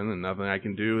happen. And nothing I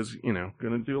can do is, going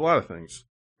to do a lot of things.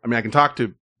 I mean, I can talk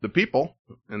to the people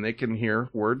and they can hear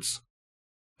words,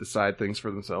 decide things for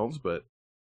themselves, but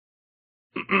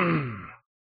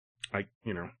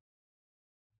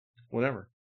whatever.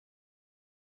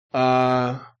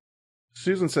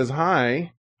 Susan says,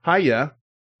 hiya.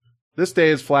 This day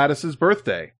is Flatus's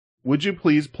birthday. Would you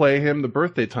please play him the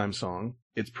birthday time song?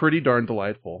 It's pretty darn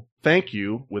delightful. Thank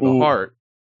you, with a heart.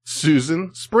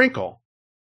 Susan Sprinkle.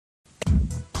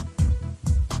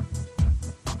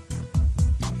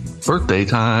 Birthday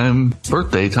time.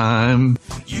 Birthday time.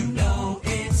 You know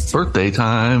it's birthday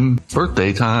time.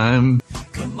 Birthday time.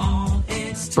 Come on,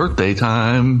 it's birthday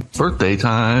time. Birthday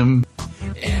time.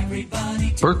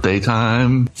 Everybody. Birthday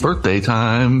time. Birthday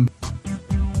time.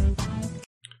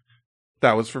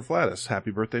 That was for Flatus.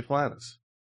 Happy birthday, Flatus.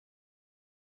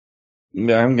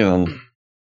 Yeah, I'm going to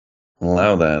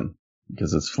allow that.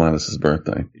 because it's Flatus's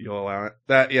birthday. You'll allow it.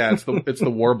 That it's the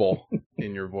warble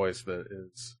in your voice that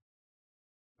is.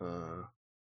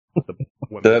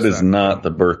 That is not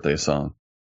the birthday song.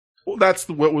 Well, that's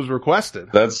what was requested.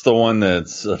 That's the one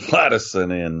that's Flatus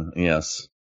sent in. Yes,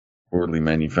 poorly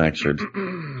manufactured.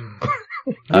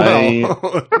 I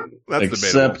that's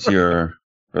accept your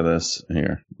for this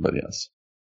here, but yes,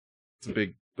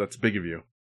 That's big of you.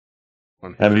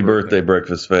 Happy birthday,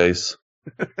 breakfast face.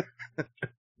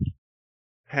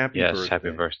 Happy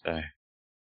birthday.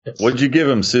 What'd you give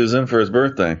him, Susan, for his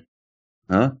birthday?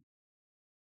 Huh?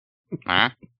 Huh?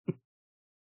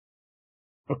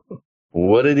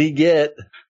 What did he get?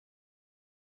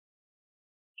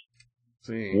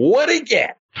 See. What did he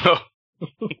get? That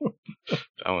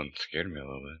one scared me a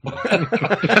little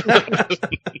bit.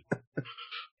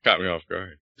 Got me off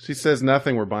guard. She says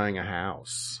nothing. We're buying a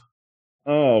house.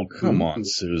 Oh, come on,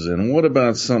 Susan. What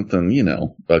about something,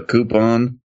 a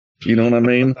coupon? You know what I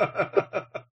mean?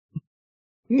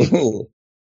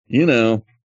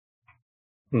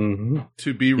 Mm-hmm.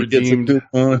 To be redeemed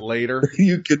later.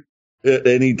 You could at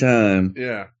any time.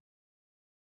 Yeah.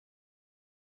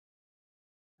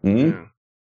 Yeah.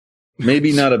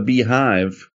 Maybe not a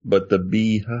beehive, but the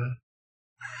beehive.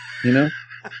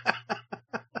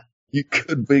 You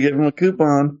could be giving a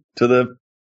coupon to the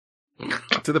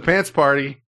pants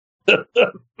party.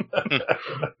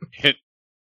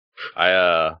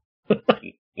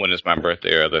 When it's my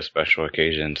birthday or other special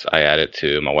occasions, I add it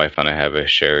to my wife and I have a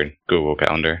shared Google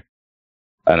Calendar,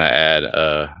 and I add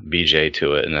BJ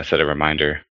to it and I set a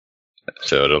reminder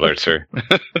so it alerts her.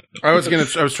 I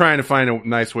was trying to find a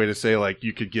nice way to say like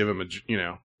you could give him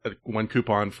one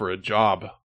coupon for a job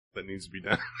that needs to be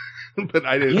done, but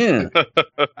I didn't. Yeah.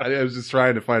 I was just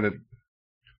trying to find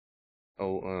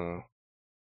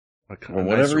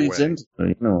whatever he's into.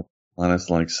 Linus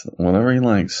likes whatever he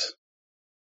likes.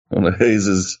 One of Hayes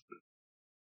is,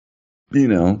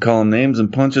 calling names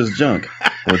and punches junk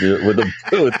with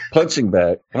punching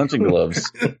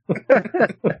gloves.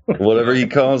 Whatever he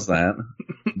calls that,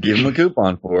 give him a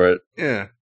coupon for it. Yeah.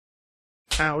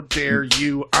 How dare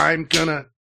you? I'm gonna.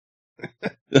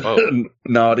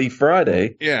 Naughty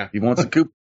Friday. Yeah. He wants a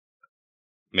coupon.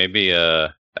 Maybe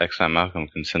X-Time Malcolm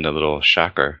can send a little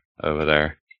shocker over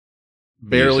there.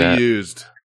 Barely used.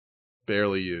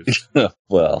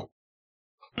 Well.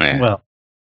 Yeah. Well.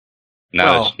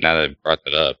 Now that I brought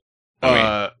that up.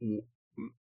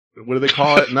 What do they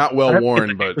call it? Not well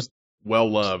worn, but well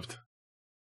loved.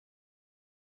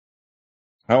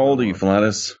 How old are you,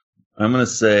 Flatus? I'm going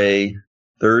to say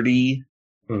 38.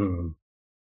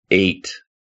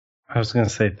 I was going to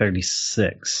say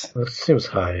 36. That seems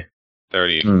high.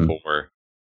 34.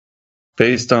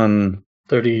 Based on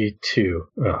 32.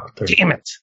 Oh, 30. Damn it.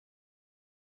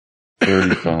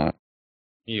 35.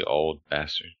 You old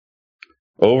bastard.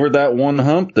 Over that one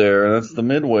hump there. That's the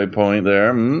midway point there.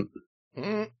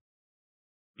 You're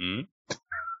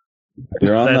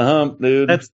on the hump, dude.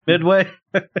 That's midway?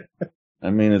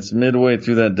 I mean, it's midway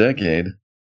through that decade.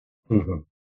 Mm-hmm.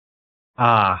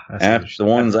 The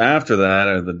ones after that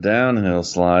are the downhill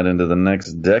slide into the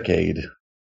next decade.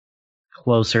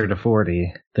 Closer to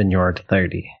 40 than you are to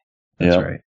 30. That's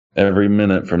right. Every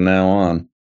minute from now on.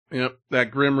 Yep,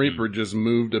 that Grim Reaper just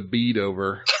moved a bead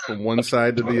over from one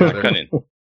side to the other.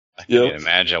 I can't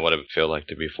imagine what it would feel like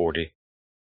to be 40.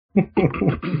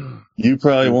 You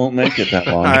probably won't make it that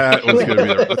long. That's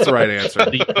the right answer.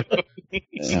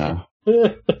 Yeah.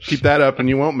 Keep that up and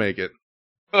you won't make it.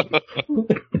 Got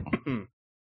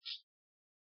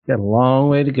a long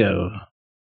way to go.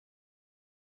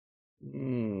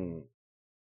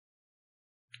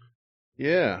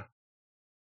 Yeah.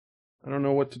 I don't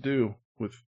know what to do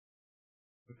with.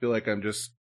 I feel like I'm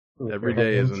just every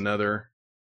day is another.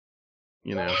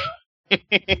 Look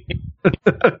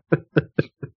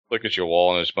at your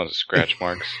wall and there's a bunch of scratch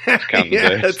marks. It's counting yeah,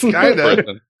 the days. it's kind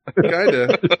of.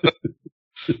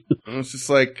 It's just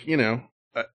like, and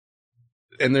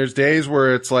there's days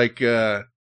where it's like, I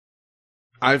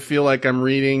feel like I'm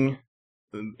reading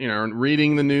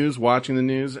the news, watching the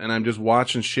news, and I'm just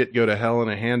watching shit go to hell in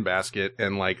a handbasket,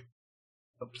 and like,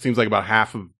 it seems like about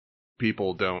half of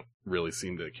people don't really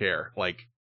seem to care. Like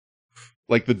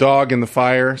the dog in the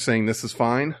fire saying this is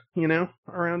fine,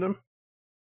 around him.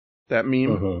 That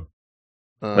meme.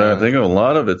 I think a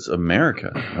lot of it's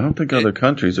America. I don't think other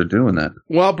countries are doing that.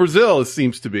 Well, Brazil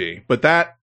seems to be, but the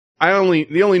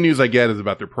only news I get is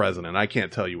about their president. I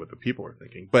can't tell you what the people are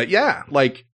thinking. But yeah,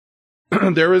 like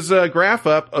there was a graph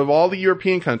up of all the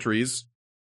European countries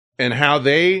and how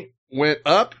they went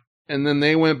up and then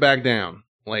they went back down.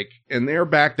 And they're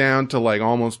back down to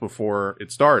almost before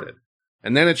it started.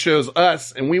 And then it shows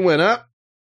us and we went up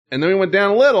And then we went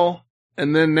down a little,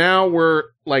 and then now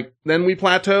then we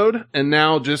plateaued, and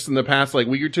now just in the past like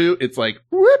week or two, it's like,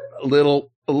 whoop, a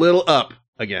little up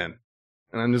again.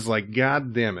 And I'm just like,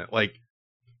 God damn it. Like,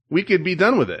 we could be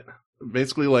done with it.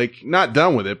 Basically, like, not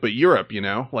done with it, but Europe,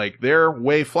 like, they're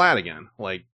way flat again.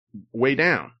 Like, way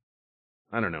down.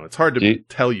 I don't know. It's hard to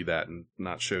tell you that and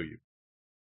not show you.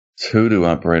 It's Hoodoo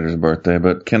Operator's birthday,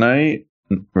 but can I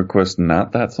request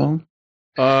not that song?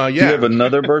 Yeah. Do you have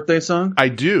another birthday song? I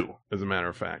do, as a matter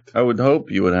of fact. I would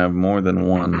hope you would have more than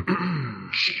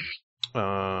one.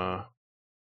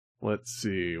 Let's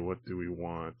see. What do we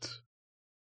want?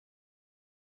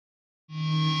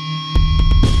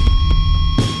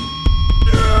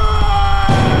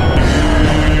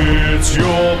 It's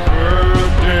your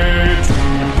birthday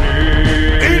today.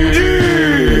 Indeed.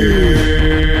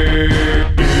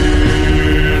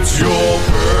 It's your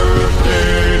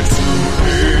birthday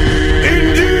today.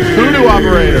 Indeed. Hoodoo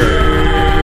Operator.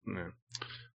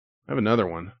 I have another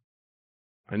one.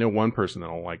 I know one person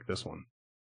that'll like this one.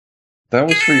 That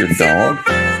was for your dog?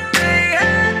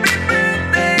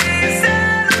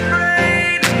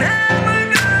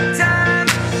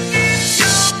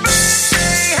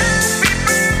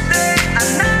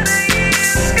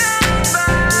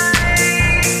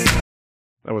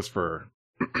 That was for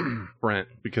Brent,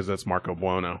 because that's Marco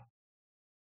Buono.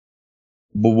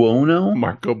 Buono?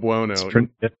 Marco Buono.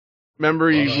 Remember,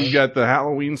 we got the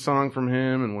Halloween song from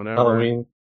him and whatever. Halloween.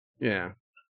 Yeah.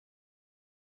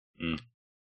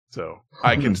 So,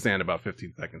 I can stand about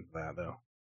 15 seconds of that, though.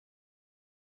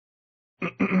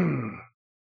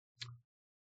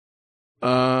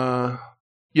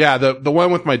 Yeah, the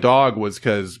one with my dog was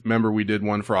because, remember, we did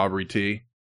one for Aubrey T.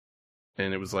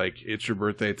 And it was like, it's your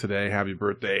birthday today. Happy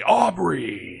birthday,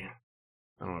 Aubrey.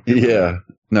 I don't know if you remember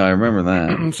that. No, I remember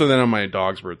that. So then on my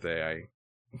dog's birthday, I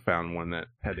found one that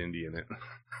had indie in it.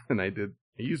 And I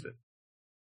used it.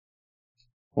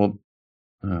 Well,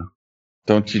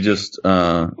 don't you just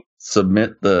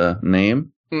submit the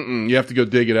name? You have to go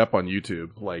dig it up on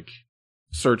YouTube. Like,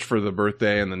 search for the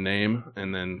birthday and the name,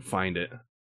 and then find it.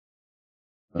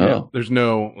 Oh. Yeah, there's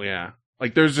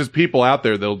like, there's just people out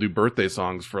there that'll do birthday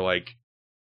songs for, like,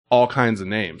 all kinds of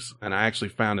names. And I actually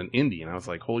found an indie, and I was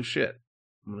like, holy shit,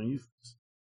 I'm gonna use this.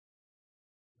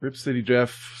 Rip City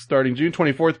Jeff, starting June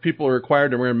 24th, people are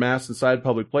required to wear masks inside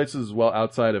public places as well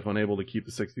outside if unable to keep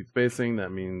the 6 feet spacing.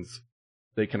 That means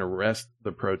they can arrest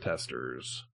the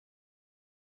protesters.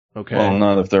 Okay. Well,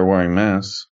 not if they're wearing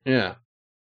masks. Yeah.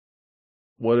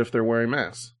 What if they're wearing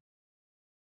masks?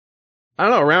 I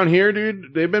don't know. Around here,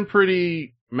 dude, they've been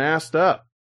pretty masked up.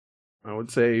 I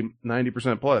would say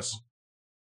 90% plus.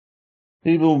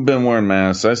 People have been wearing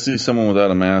masks. I see someone without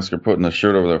a mask or putting a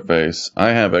shirt over their face. I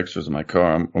have extras in my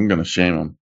car. I'm going to shame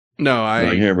them. No,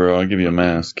 like, here, bro, I'll give you a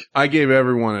mask. I gave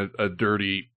everyone the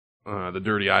dirty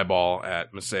eyeball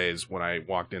at Massey's when I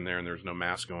walked in there and there was no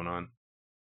mask going on.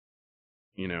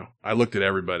 I looked at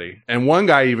everybody. And one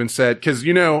guy even said, because,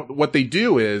 what they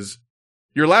do is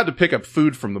you're allowed to pick up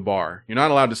food from the bar. You're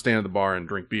not allowed to stand at the bar and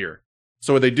drink beer.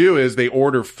 So what they do is they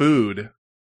order food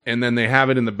and then they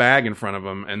have it in the bag in front of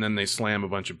them and then they slam a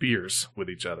bunch of beers with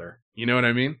each other. You know what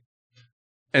I mean?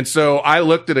 And so I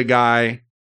looked at a guy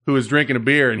who was drinking a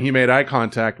beer and he made eye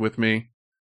contact with me.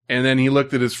 And then he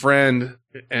looked at his friend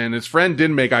and his friend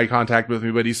didn't make eye contact with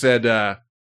me, but he said,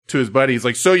 to his buddy, he's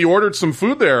like, so you ordered some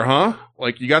food there, huh?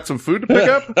 Like, you got some food to pick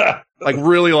up? Like,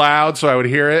 really loud so I would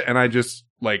hear it. And I just,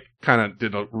 like, kind of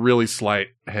did a really slight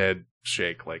head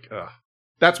shake. Like, ugh.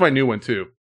 That's my new one, too.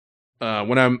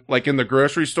 When I'm, like, in the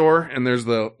grocery store and there's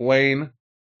the lane,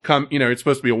 it's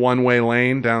supposed to be a one-way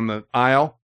lane down the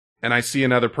aisle, and I see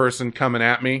another person coming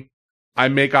at me, I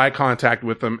make eye contact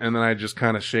with them, and then I just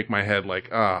kind of shake my head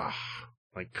like,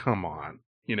 like, come on.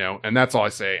 And that's all I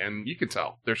say. And you can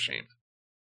tell. They're shamed.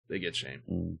 They get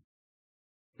shamed.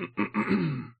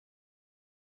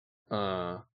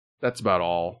 That's about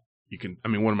all you can. I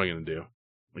mean, what am I going to do?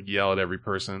 Like, yell at every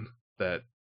person that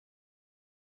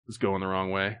is going the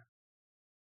wrong way?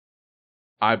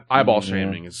 Eyeball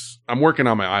shaming is. I'm working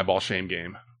on my eyeball shame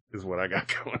game. Is what I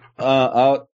got going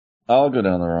on. I'll go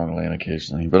down the wrong lane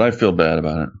occasionally, but I feel bad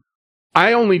about it.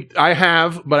 I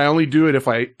only do it if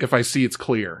I see it's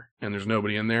clear and there's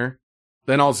nobody in there.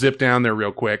 Then I'll zip down there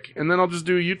real quick, and then I'll just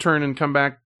do a U-turn and come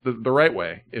back the right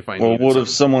way if I need. Well, what if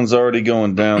someone's already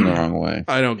going down the wrong way?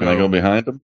 I don't go. Can I go behind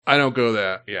them? I don't go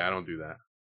that. Yeah, I don't do that.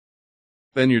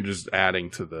 Then you're just adding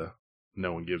to the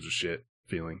no one gives a shit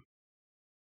feeling.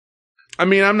 I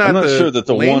mean, I'm not sure that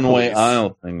the one-way police.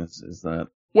 aisle thing is that.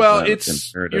 Well,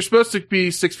 you're supposed to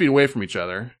be 6 feet away from each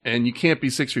other, and you can't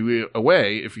be 6 feet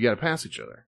away if you got to pass each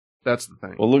other. That's the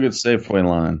thing. Well, look at Safeway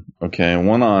line. Okay,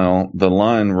 one aisle. The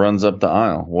line runs up the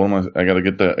aisle. What am I gotta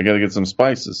get some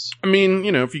spices. I mean,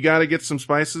 if you gotta get some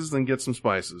spices, then get some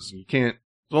spices. You can't.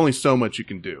 There's only so much you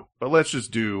can do. But let's just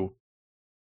do.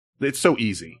 It's so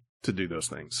easy to do those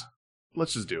things.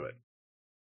 Let's just do it.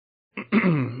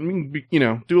 Do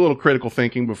a little critical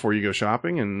thinking before you go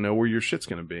shopping and know where your shit's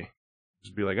gonna be.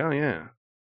 Just be like, oh yeah.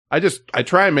 I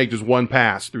try and make just one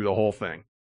pass through the whole thing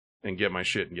and get my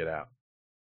shit and get out.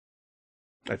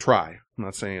 I try. I'm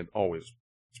not saying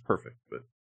it's perfect,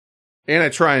 and I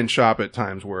try and shop at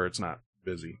times where it's not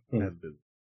busy. As busy.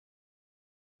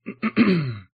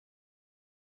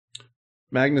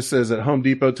 Magnus says at Home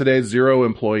Depot today, 0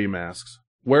 employee masks.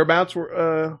 Whereabouts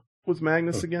was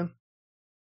Magnus again?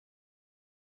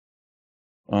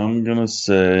 I'm gonna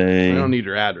say. I don't need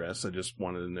your address. I just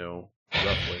wanted to know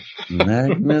roughly.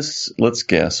 Magnus. Let's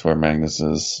guess where Magnus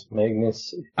is.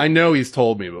 Magnus. I know he's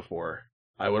told me before.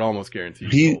 I would almost guarantee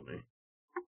he told me.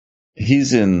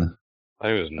 He's in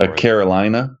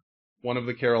Carolina. One of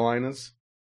the Carolinas.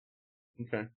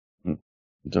 Okay.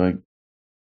 Do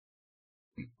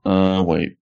I?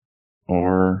 Wait.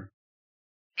 Or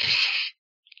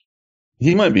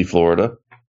he might be Florida.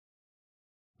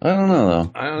 I don't know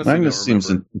though. I honestly Magnus seems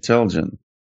intelligent.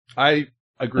 I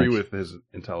agree with his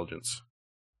intelligence.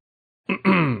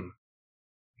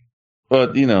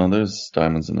 But there's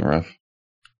diamonds in the rough.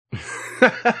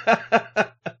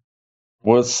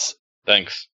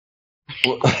 Thanks.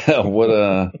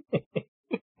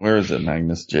 Where is it,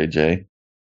 Magnus JJ?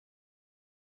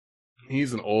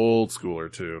 He's an old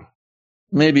schooler too.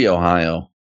 Maybe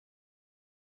Ohio.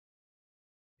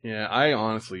 Yeah, I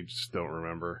honestly just don't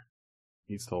remember.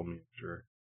 He's told me, sure.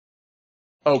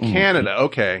 Oh, Canada.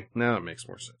 Okay, now that makes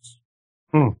more sense.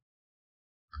 That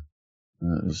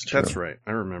is true. That's right.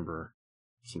 I remember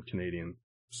some Canadian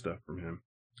stuff from him.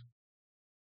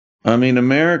 I mean,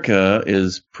 America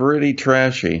is pretty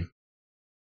trashy.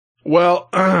 Well,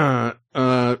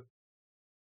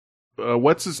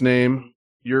 what's his name?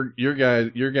 Your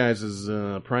guys'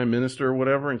 prime minister or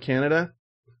whatever in Canada?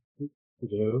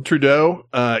 Trudeau.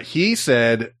 He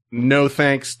said no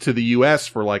thanks to the U.S.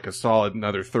 for like a solid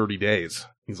another 30 days.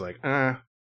 He's like, I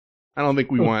don't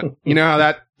think we want,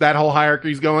 how that whole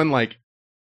hierarchy's going? Like,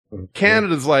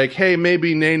 Canada's like, hey,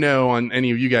 maybe nay no on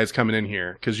any of you guys coming in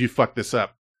here because you fucked this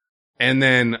up. And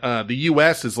then the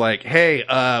U.S. is like, hey,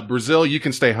 Brazil, you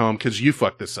can stay home because you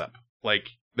fucked this up. Like,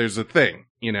 there's a thing,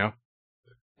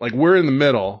 Like, we're in the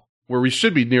middle where we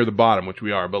should be near the bottom, which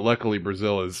we are, but luckily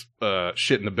Brazil is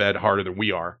shit in the bed harder than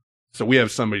we are. So we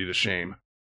have somebody to shame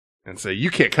and say,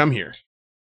 you can't come here.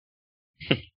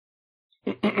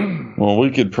 Well,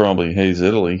 we could probably haze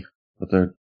Italy, but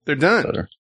they're done. Better.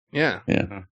 Yeah.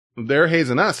 Yeah. They're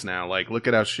hazing us now. Like, look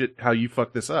at how you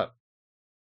fucked this up.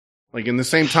 Like, in the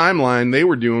same timeline, they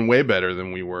were doing way better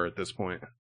than we were at this point.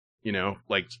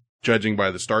 Like, judging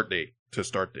by the start date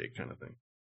kind of thing.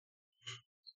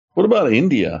 What about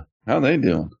India? How are they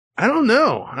doing? I don't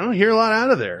know. I don't hear a lot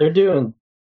out of there. They're doing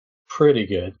pretty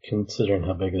good, considering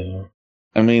how big they are.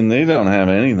 I mean, they don't have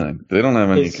anything. They don't have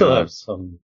any. They still have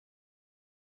some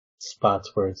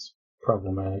spots where it's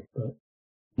problematic, but.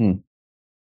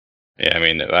 Yeah, I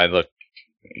mean, I looked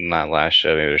not last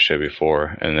show, maybe the show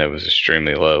before, and it was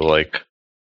extremely low. Like,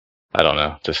 I don't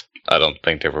know. I don't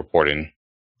think they're reporting.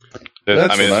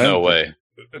 There's no way.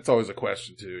 That's always a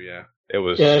question too. Yeah. It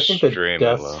was I think extremely the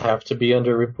deaths low. have to be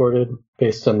underreported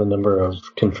based on the number of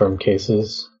confirmed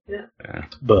cases. Yeah.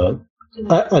 But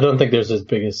I don't think there's as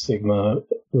big a stigma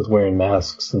with wearing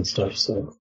masks and stuff.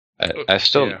 So I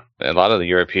still, a lot of the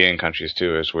European countries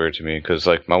too is weird to me because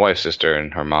like my wife's sister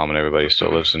and her mom and everybody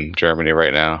still lives in Germany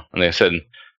right now, and they said,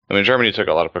 Germany took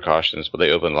a lot of precautions, but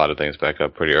they opened a lot of things back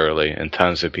up pretty early, and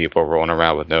tons of people rolling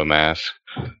around with no mask.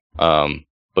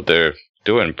 But they're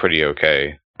doing pretty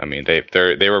okay. I mean,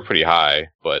 they were pretty high,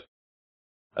 but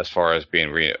as far as being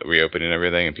reopening and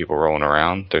everything and people rolling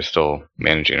around, they're still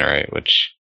managing all right.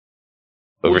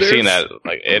 But we're seeing that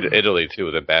like Italy too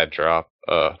with a bad drop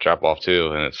off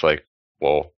too, and it's like,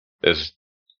 well, is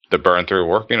the burn through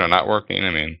working or not working?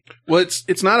 I mean, well,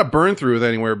 it's not a burn through with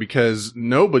anywhere because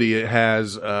nobody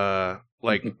has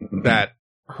like that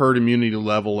herd immunity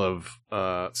level of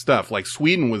stuff. Like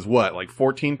Sweden was what, like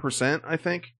 14%, I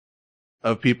think,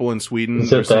 of people in Sweden.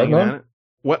 Is it that high?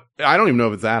 What? I don't even know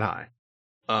if it's that high.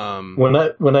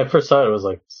 When I first saw it, it was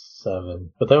like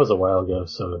 7, but that was a while ago.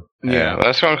 So yeah,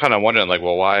 that's what I'm kind of wondering. Like,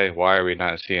 well, why are we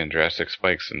not seeing drastic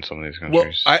spikes in some of these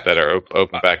countries that are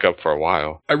open back up for a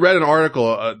while? I read an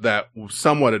article that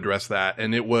somewhat addressed that,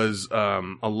 and it was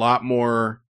a lot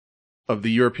more of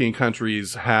the European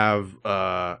countries have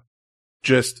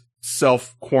just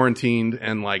self-quarantined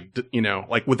and like, you know,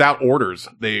 like without orders,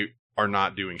 they are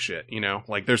not doing shit, you know,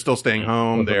 like they're still staying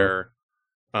home. They're,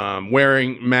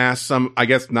 wearing masks. Some, I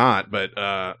guess not, but,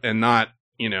 and not,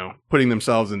 you know, putting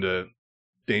themselves into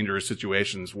dangerous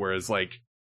situations. Whereas like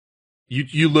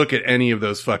you look at any of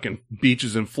those fucking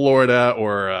beaches in Florida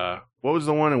or, what was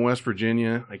the one in West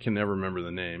Virginia? I can never remember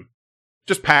the name.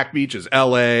 Just packed beaches,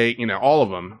 LA, you know, all of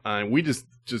them. We just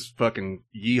fucking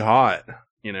yeehaw it,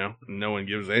 you know, no one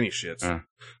gives any shits.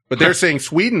 But they're saying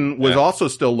Sweden was also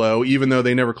still low, even though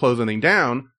they never closed anything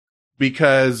down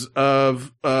because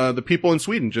of, the people in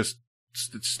Sweden just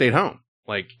stayed home.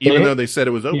 Like, even though they said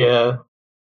it was open. Yeah.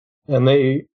 And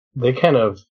they kind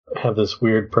of have this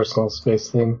weird personal space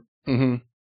thing to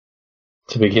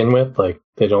begin with. Like,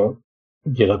 they don't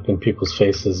get up in people's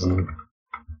faces and,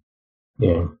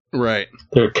 you know. Right.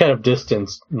 They're kind of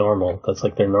distanced normal. That's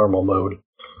like their normal mode.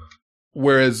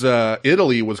 Whereas,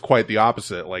 Italy was quite the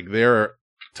opposite. Like, they're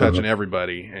touching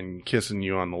everybody and kissing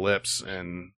you on the lips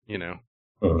and, you know,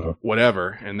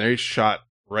 whatever. And they shot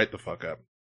right the fuck up.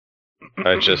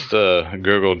 I just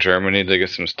Googled Germany to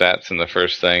get some stats, and the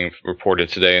first thing reported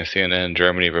today in CNN,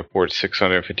 Germany reports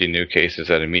 650 new cases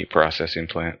at a meat processing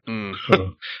plant.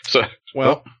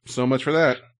 So much for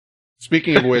that.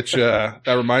 Speaking of which, that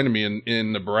reminded me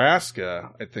in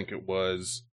Nebraska, I think it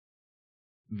was,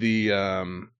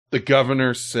 the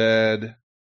governor said,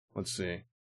 let's see.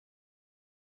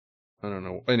 I don't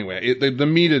know. Anyway, the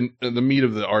meat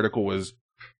of the article was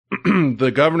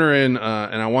the governor in,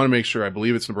 and I want to make sure, I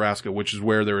believe it's Nebraska, which is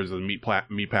where there is a meat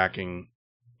packing,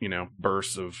 you know,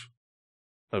 bursts of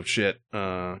shit,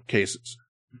 cases,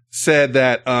 said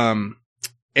that,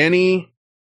 any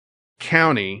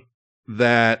county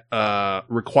that,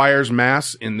 requires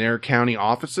masks in their county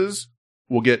offices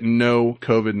will get no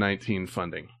COVID-19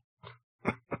 funding.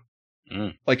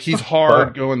 Like, he's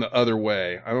hard going the other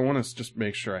way. I don't want to just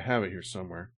make sure I have it here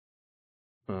somewhere.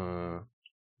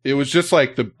 It was just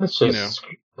like that's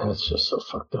just so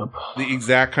fucked up. The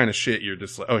exact kind of shit you're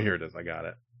just like, oh, here it is. I got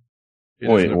it.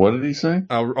 Wait, what did he say?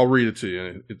 I'll read it to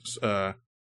you. It's,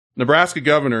 Nebraska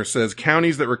governor says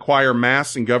counties that require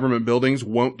masks in government buildings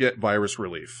won't get virus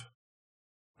relief.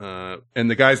 And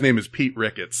the guy's name is Pete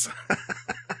Ricketts.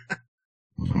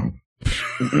 I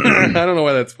don't know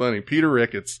why that's funny. Peter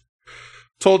Ricketts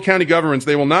told county governments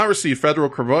they will not receive federal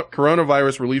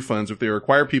coronavirus relief funds if they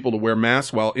require people to wear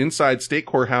masks while inside state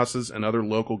courthouses and other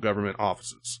local government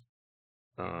offices.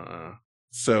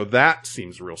 So that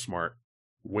seems real smart.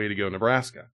 Way to go,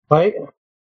 Nebraska. Right?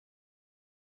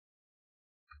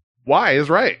 Why is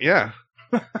right, yeah.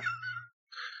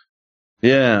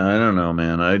 Yeah, I don't know,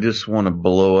 man. I just want to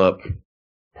blow up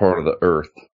part of the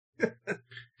earth.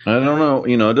 I don't know.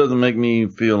 You know, it doesn't make me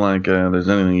feel like there's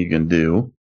anything you can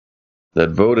do.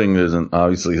 That voting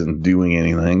obviously isn't doing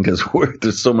anything because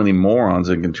there's so many morons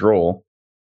in control.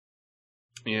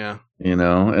 Yeah. You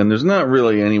know, and there's not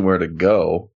really anywhere to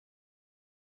go.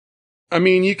 I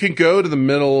mean, you can go to the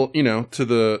middle, you know,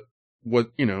 to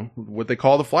what they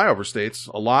call the flyover states.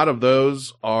 A lot of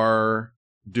those are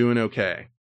doing okay.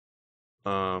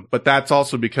 But that's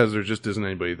also because there just isn't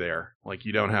anybody there. Like,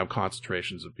 you don't have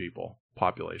concentrations of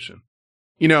population.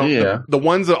 You know, the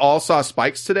ones that all saw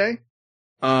spikes today,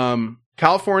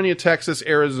 California, Texas,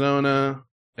 Arizona,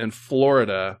 and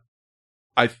Florida,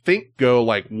 I think go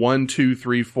like 1, 2,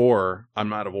 3, 4.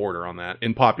 I'm out of order on that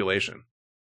in population.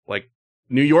 Like,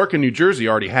 New York and New Jersey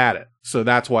already had it. So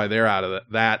that's why they're out of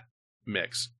that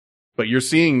mix. But you're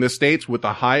seeing the states with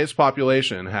the highest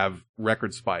population have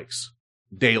record spikes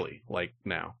daily, like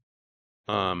now.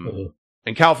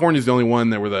 And California's the only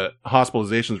one where the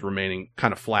hospitalizations remaining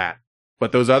kind of flat.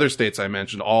 But those other states I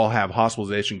mentioned all have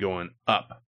hospitalization going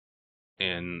up.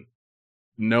 And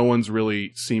no one's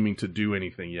really seeming to do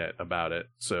anything yet about it.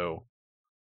 So,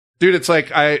 dude, it's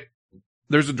like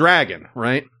there's a dragon,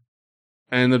 right?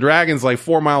 And the dragon's like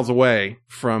 4 miles away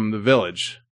from the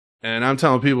village. And I'm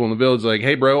telling people in the village, like,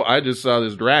 hey, bro, I just saw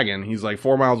this dragon. He's like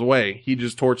 4 miles away. He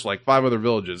just torched like 5 other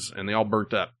villages and they all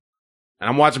burnt up. And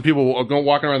I'm watching people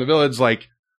walking around the village like,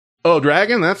 oh,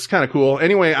 dragon? That's kind of cool.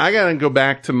 Anyway, I gotta go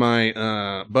back to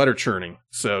my, butter churning.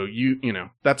 So you know,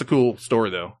 that's a cool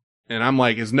story though. And I'm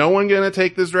like, is no one gonna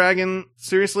take this dragon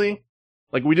seriously?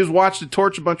 Like, we just watched it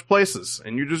torch a bunch of places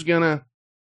and you're just no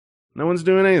one's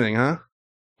doing anything, huh?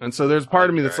 And so there's part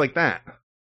of me that's like that.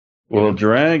 Well,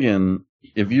 dragon,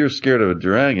 if you're scared of a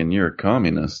dragon, you're a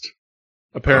communist.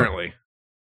 Apparently.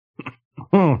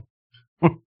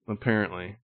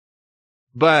 Apparently.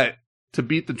 But to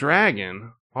beat the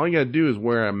dragon, all you gotta do is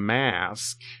wear a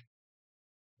mask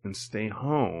and stay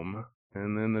home,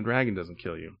 and then the dragon doesn't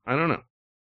kill you. I don't know.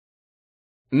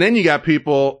 And then you got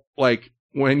people like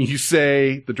when you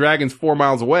say the dragon's 4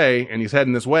 miles away and he's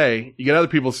heading this way, you get other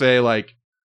people say like,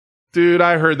 dude,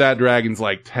 I heard that dragon's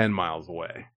like 10 miles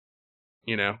away.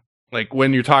 You know, like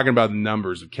when you're talking about the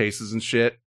numbers of cases and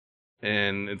shit.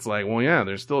 And it's like, well, yeah,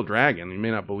 there's still a dragon. You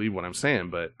may not believe what I'm saying,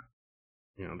 but,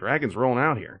 you know, dragon's rolling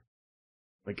out here.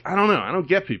 Like, I don't know. I don't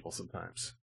get people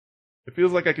sometimes. It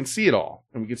feels like I can see it all,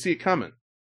 and we can see it coming.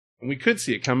 And we could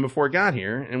see it coming before it got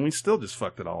here, and we still just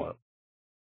fucked it all up.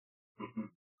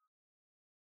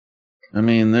 I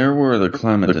mean, there were the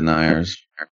climate deniers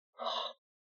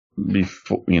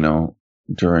before, you know,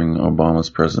 during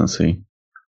Obama's presidency.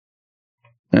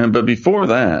 But before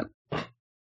that,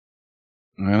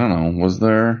 I don't know, was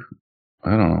there?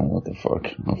 I don't know what the fuck.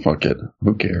 Oh, fuck it.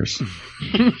 Who cares?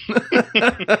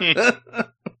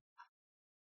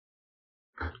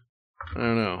 I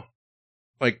don't know.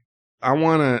 Like, I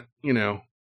want to, you know,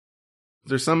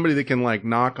 there's somebody that can like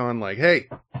knock on like, hey,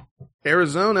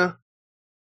 Arizona,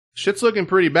 shit's looking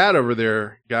pretty bad over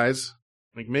there, guys.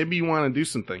 Like, maybe you want to do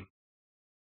something.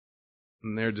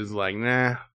 And they're just like,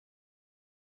 nah,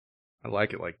 I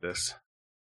like it like this.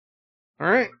 All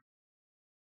right.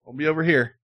 I'll be over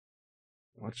here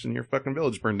watching your fucking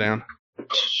village burn down. I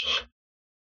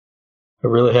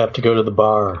really have to go to the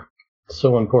bar. It's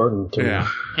so important to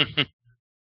me.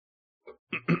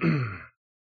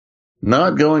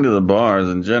 Not going to the bars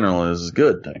in general is a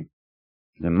good thing,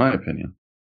 in my opinion.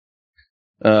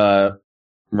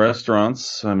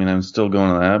 Restaurants, I mean, I'm still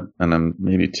going to that, and I'm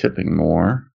maybe tipping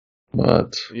more,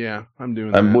 but yeah, I'm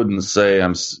doing I that. wouldn't say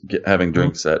I'm having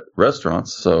drinks at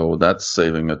restaurants, so that's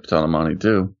saving a ton of money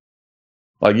too.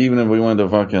 Like, even if we went to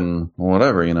fucking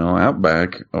whatever, you know,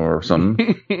 Outback or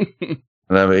something,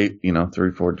 I'd have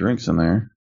 3, 4 drinks in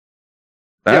there.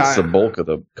 That's the bulk of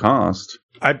the cost.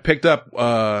 I picked up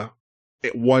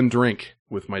one drink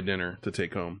with my dinner to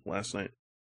take home last night.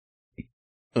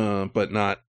 But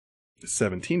not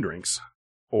 17 drinks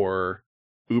or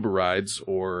Uber rides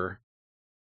or,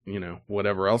 you know,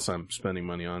 whatever else I'm spending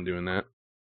money on doing that.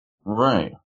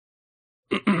 Right.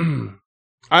 I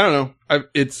don't know.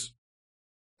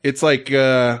 It's like, you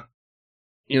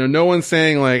know, no one's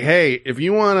saying like, hey, if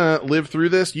you want to live through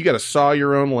this, you got to saw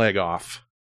your own leg off.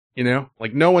 You know,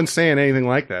 like no one's saying anything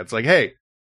like that. It's like, hey,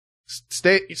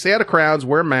 stay out of crowds,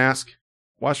 wear a mask,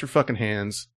 wash your fucking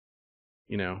hands.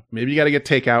 You know, maybe you got to get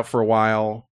takeout for a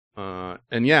while.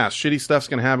 And yeah, shitty stuff's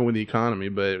going to happen with the economy,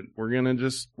 but we're going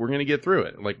to get through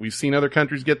it. Like we've seen other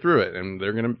countries get through it and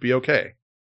they're going to be okay.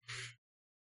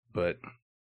 But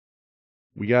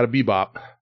we got to bebop.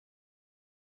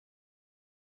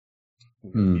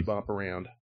 Bebop around.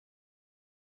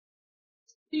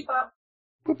 Bebop.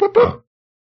 Boop, boop, boop.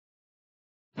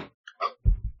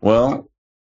 Well,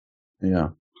 yeah.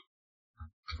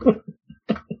 I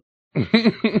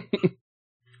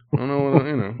don't know what,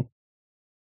 you know.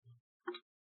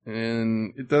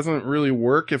 And it doesn't really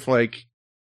work if, like,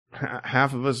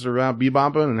 half of us are out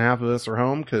bebopping and half of us are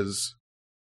home, because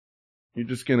you're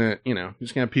just gonna, you know, you're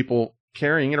just gonna have people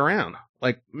carrying it around.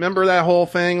 Like, remember that whole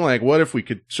thing? Like, what if we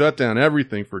could shut down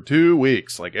everything for 2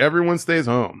 weeks? Like, everyone stays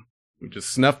home. We just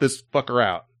snuff this fucker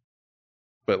out.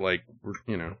 But, like,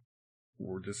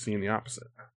 we're just seeing the opposite.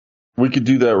 We could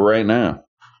do that right now.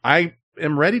 I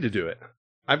am ready to do it.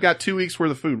 I've got 2 weeks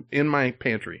worth of food in my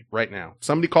pantry right now.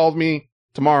 Somebody calls me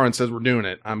tomorrow and says we're doing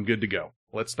it. I'm good to go.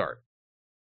 Let's start.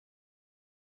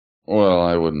 Well,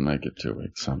 I wouldn't make it 2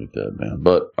 weeks. I'd be dead, man.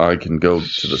 But I can go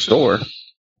to the store.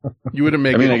 You wouldn't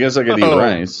make I mean, I guess I could eat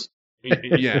rice.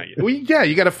 Yeah. Well, yeah,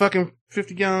 you got a fucking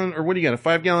 50-gallon, or what do you got, a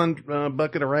 5-gallon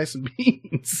bucket of rice and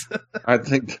beans. I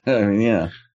think, I mean, yeah.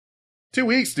 2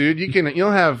 weeks, dude.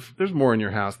 There's more in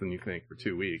your house than you think for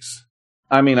 2 weeks.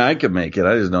 I mean, I could make it.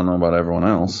 I just don't know about everyone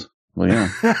else. Well, yeah.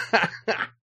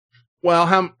 Well,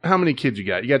 how many kids you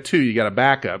got? You got 2. You got a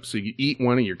backup, so you eat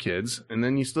one of your kids, and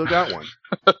then you still got one.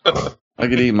 I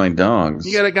could eat my dogs.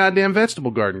 You got a goddamn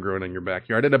vegetable garden growing in your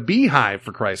backyard and a beehive,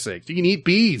 for Christ's sake. You can eat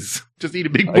bees. Just eat a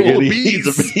big bowl of bees.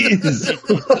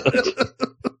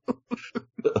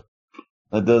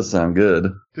 That does sound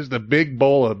good. Just a big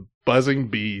bowl of buzzing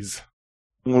bees.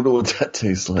 I wonder what that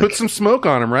tastes like. Put some smoke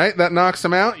on them, right? That knocks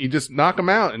them out. You just knock them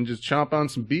out and just chomp on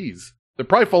some bees. They're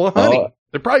probably full of honey.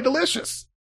 They're probably delicious.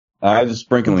 I'm just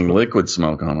sprinkling liquid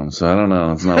smoke on them, so I don't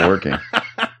know. It's not working.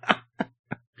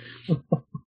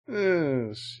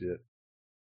 Oh, shit.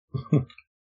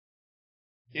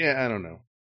 Yeah, I don't know.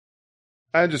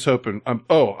 I'm just hoping.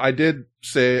 I did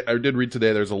read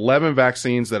today there's 11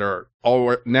 vaccines that are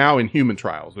all now in human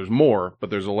trials. There's more, but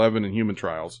there's 11 in human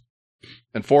trials.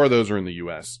 And 4 of those are in the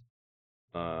U.S.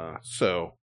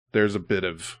 So there's a bit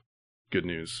of good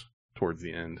news towards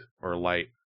the end, or light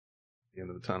at the end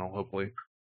of the tunnel, hopefully.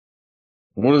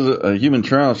 What is it? A human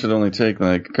trial should only take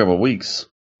like a couple of weeks.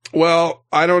 Well,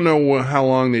 I don't know how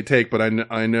long they take, but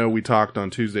I know we talked on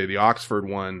Tuesday. The Oxford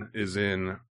one is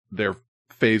in their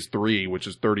phase 3, which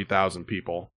is 30,000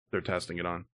 people they're testing it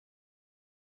on.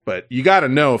 But you got to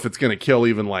know if it's going to kill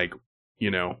even 1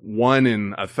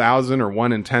 in 1,000 or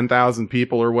 1 in 10,000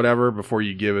 people or whatever before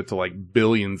you give it to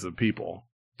billions of people,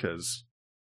 because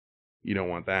you don't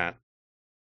want that.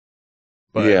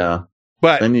 But, yeah.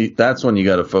 But that's when you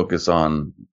got to focus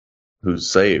on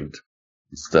who's saved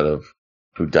instead of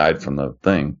who died from the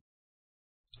thing.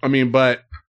 I mean, but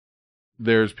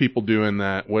there's people doing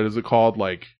that. What is it called?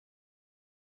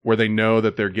 Where they know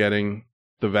that they're getting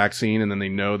the vaccine and then they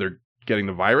know they're getting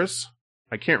the virus.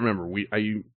 I can't remember.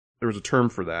 There was a term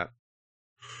for that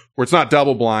where it's not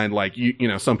double blind.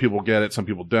 Some people get it, some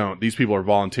people don't. These people are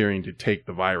volunteering to take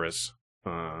the virus,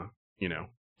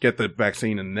 get the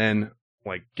vaccine and then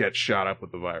get shot up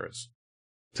with the virus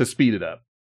to speed it up.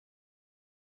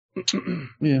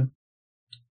 Yeah.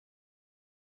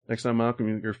 Next time,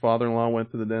 Malcolm, your father-in-law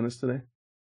went to the dentist today?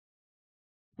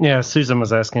 Yeah, Susan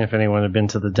was asking if anyone had been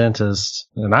to the dentist,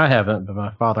 and I haven't, but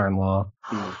my father-in-law,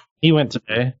 he went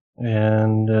today,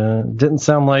 and didn't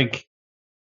sound like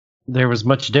there was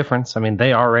much difference. I mean,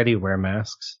 they already wear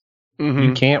masks. Mm-hmm.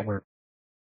 You can't wear.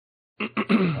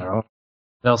 What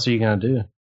else are you going to do?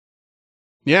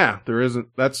 Yeah, there isn't.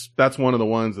 That's one of the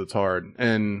ones that's hard.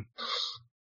 And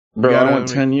bro, I went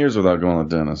 10 years without going to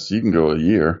the dentist. You can go a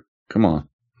year. Come on.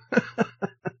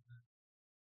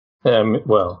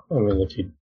 If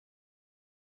you.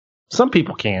 Some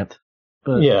people can't.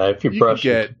 But yeah, if you brush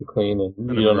it clean and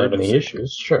you don't have any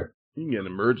issues, sure. You can get an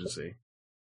emergency,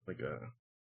 like a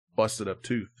busted up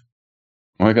tooth.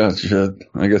 I got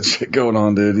shit going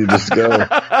on, dude. You just go.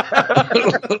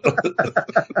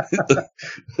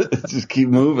 Just keep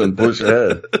moving. Push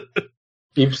ahead.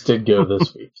 Eeps did go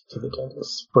this week to the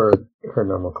dentist for her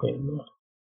normal cleaning.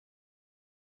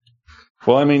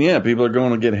 Well, I mean, yeah, people are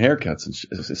going to get haircuts and shit.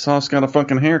 Sauce got a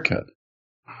fucking haircut.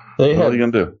 What are you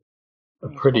going to do? A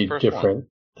pretty different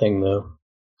thing, though.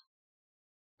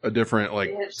 A different,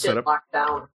 setup? Locked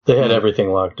down. They had everything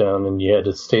locked down, and you had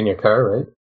to stay in your car, right?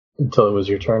 Until it was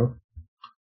your turn.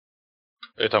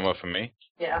 Are you talking about for me?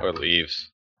 Yeah. Or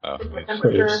leaves? Oh,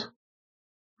 Leaves.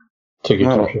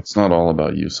 It's not all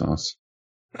about you, Sauce.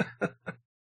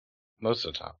 Most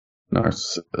of the time.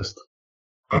 Narcissist.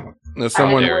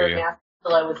 Someone, I had to wear a mask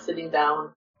until I was sitting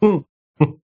down.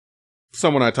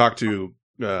 Someone I talked to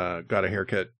got a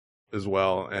haircut as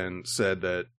well and said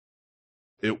that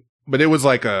it was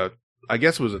I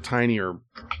guess it was a tinier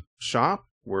shop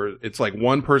where it's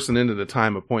one person in at a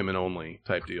time, appointment only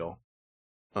type deal.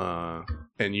 And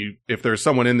if there's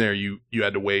someone in there, you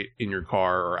had to wait in your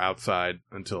car or outside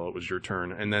until it was your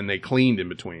turn, and then they cleaned in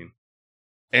between.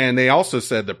 And they also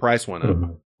said the price went up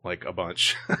a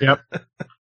bunch. Yep.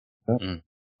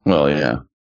 Well, yeah.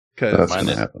 Because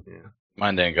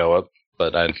mine didn't go up,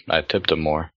 but I tipped them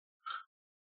more.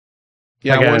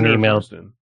 Yeah, I got an email.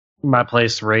 My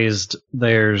place raised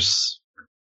theirs.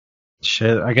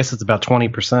 Shit, I guess it's about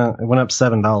 20%. It went up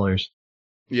 $7.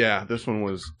 Yeah, this one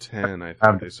was 10. I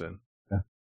think they said. Yeah.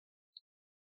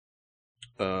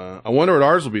 I wonder what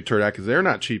ours will be turned out because they're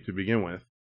not cheap to begin with.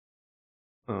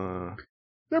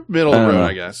 They're middle of the road,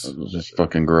 I guess. Just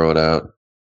fucking grow it out.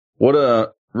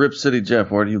 What Rip City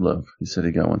Jeff? Where do you live? He said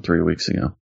he got one 3 weeks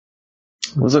ago.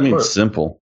 What does that mean?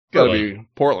 Simple. Gotta be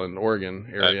Portland,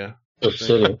 Oregon area. Rip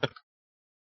City.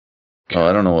 Oh,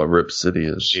 I don't know what Rip City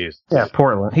is. Jeez. Yeah,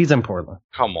 Portland. He's in Portland.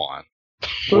 Come on.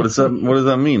 What does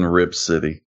that mean, Rip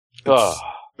City?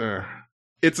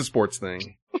 It's a sports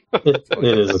thing. It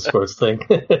is a sports thing.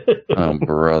 Oh,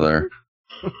 brother.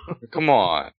 Come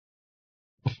on.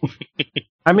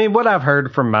 I mean, what I've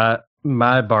heard from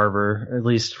my barber, at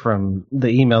least from the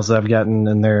emails that I've gotten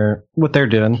and what they're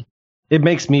doing, it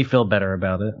makes me feel better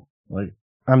about it.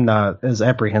 I'm not as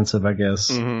apprehensive, I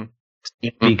guess. Mm-hmm.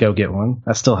 Maybe go get one.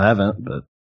 I still haven't, but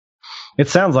it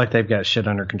sounds like they've got shit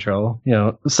under control.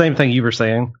 The same thing you were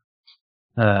saying.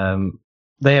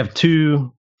 They have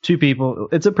two people.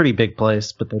 It's a pretty big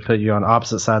place, but they put you on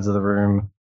opposite sides of the room.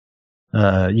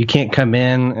 You can't come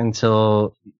in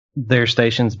until their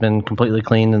station's been completely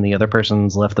cleaned and the other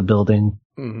person's left the building.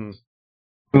 Mm-hmm.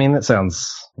 I mean, that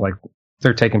sounds like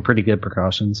they're taking pretty good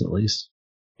precautions, at least.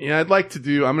 Yeah, I'm going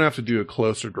to have to do a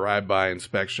closer drive-by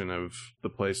inspection of the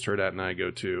place Turdat and I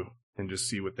go to and just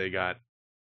see what they got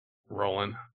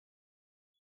rolling.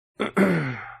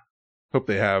 Hope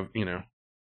they have,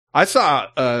 I saw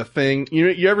a thing,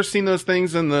 you ever seen those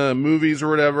things in the movies or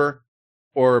whatever?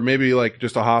 Or maybe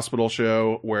just a hospital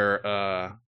show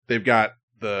where, they've got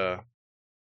the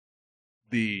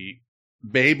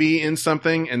baby in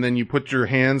something, and then you put your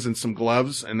hands in some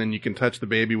gloves, and then you can touch the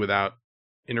baby without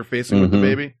interfacing with the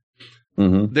baby.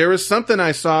 Mm-hmm. There was something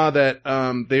I saw that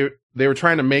they were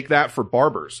trying to make that for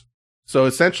barbers. So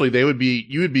essentially,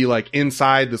 you would be like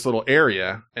inside this little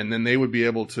area, and then they would be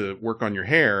able to work on your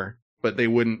hair, but they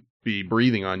wouldn't be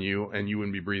breathing on you, and you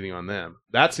wouldn't be breathing on them.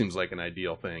 That seems like an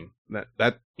ideal thing.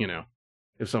 That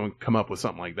if someone come up with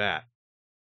something like that.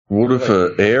 What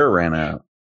if air ran out?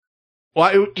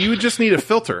 Well, you would just need a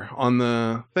filter on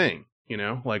the thing,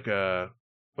 like a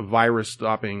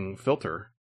virus-stopping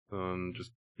filter.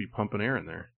 Just be pumping air in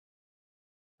there.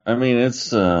 I mean,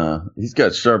 it's he's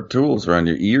got sharp tools around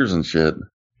your ears and shit.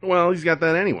 Well, he's got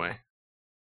that anyway.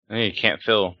 Now he can't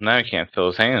feel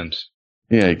his hands.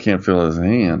 Yeah, he can't feel his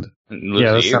hand.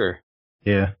 Lose the ear.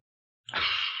 Yeah.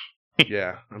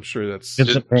 Yeah, I'm sure that's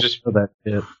just for that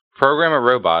shit. Program a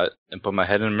robot and put my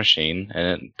head in a machine, and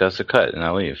it does the cut, and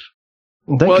I leave.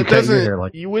 It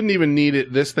doesn't. You wouldn't even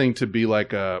need this thing to be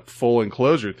like a full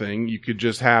enclosure thing. You could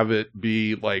just have it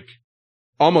be like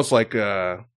almost like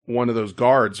one of those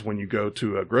guards when you go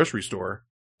to a grocery store,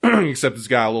 except it's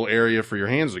got a little area for your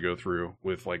hands to go through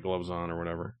with like gloves on or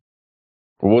whatever.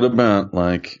 What about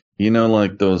like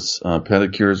those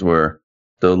pedicures where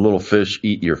the little fish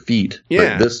eat your feet?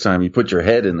 Yeah. But this time you put your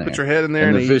head in there. Put your head in there,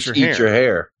 and the fish eat your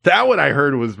hair. That what I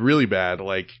heard was really bad.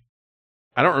 Like,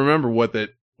 I don't remember what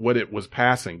it was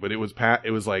passing, but it was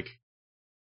like,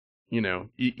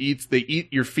 they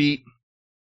eat your feet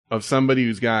of somebody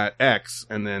who's got X,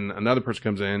 and then another person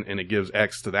comes in and it gives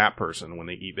X to that person when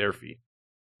they eat their feet.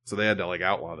 So they had to like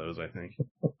outlaw those, I think.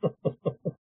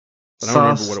 But I don't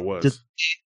remember what it was.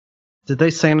 Did they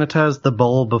sanitize the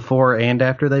bowl before and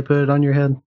after they put it on your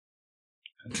head?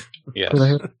 Yes.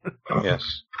 Yes.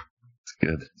 That's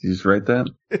good. Did you just write that?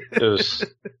 It was.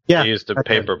 Yeah. I used a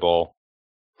paper bowl.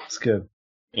 That's good.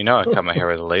 I cut my hair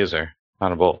with a laser,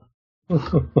 not a bowl.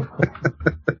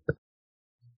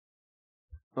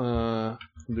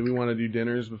 Do we want to do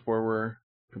dinners before we're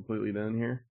completely done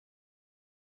here?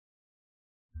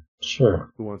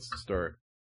 Sure. Who wants to start?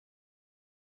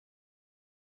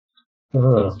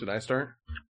 Did I start?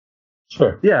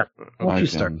 Sure. Yeah. I Why don't you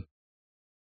can start?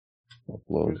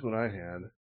 upload. Here's what I had.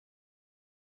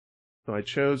 So I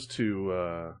chose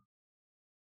to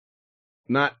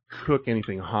not cook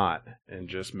anything hot and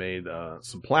just made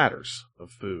some platters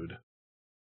of food.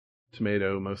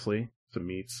 Tomato mostly, some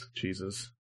meats,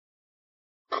 cheeses.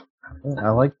 I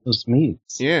like those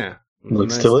meats. Yeah. It was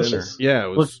Looks a nice delicious. dinner. Yeah, it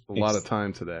was Looks a lot nice. of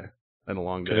time today. And a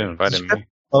long Could day. have invited me.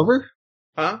 Over?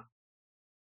 Huh?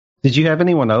 Did you have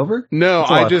anyone over? No, That's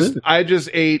a lot of food. I just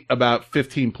ate about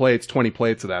 15 plates, 20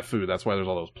 plates of that food. That's why there's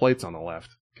all those plates on the left.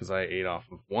 Because I ate off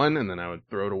of one, and then I would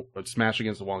I'd smash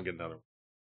against the wall and get another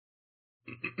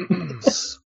one. And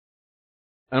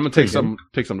I'm gonna take some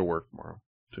to work tomorrow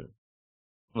too.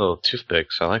 Little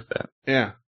toothpicks. I like that.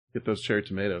 Yeah, get those cherry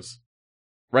tomatoes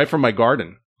right from my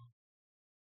garden.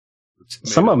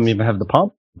 Some of them even have the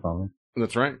pump on them.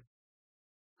 That's right.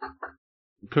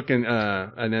 Cooking,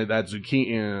 I know that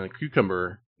zucchini,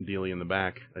 cucumber dealie in the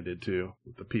back. I did too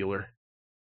with the peeler.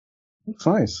 Looks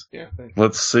nice. Yeah. Thanks.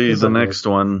 Let's see the next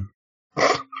one.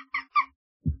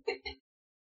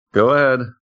 Go ahead.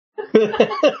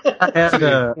 I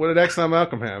had, What did Exxon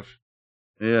Malcolm have?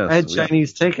 Yes. I had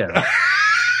Chinese takeout.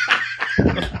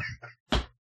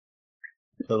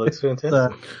 That looks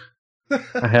fantastic.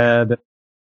 I had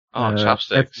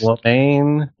Chopsticks.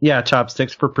 Lorraine. Yeah,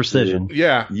 chopsticks for precision.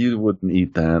 Yeah. You wouldn't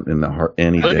eat that in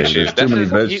any Look day. at you. There's too many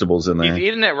vegetables in there. He's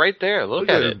eating it right there. Look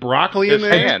at it. Broccoli His in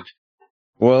there. hand.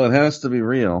 Well, it has to be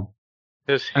real.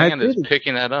 His I hand is did.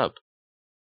 picking that up.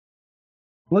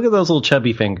 Look at those little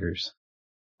chubby fingers.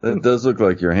 That does look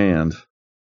like your hand.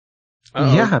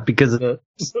 Uh-oh. Yeah, because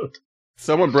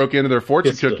Someone broke into their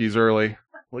fortune Good stuff. cookies early.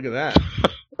 Look at that.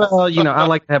 well, I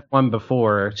like to have one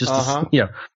before just Uh-huh. to,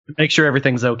 make sure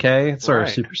everything's okay. It's sort of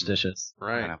Right. superstitious.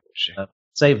 Right. Pineapple shit.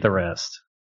 Save the rest.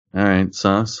 All right,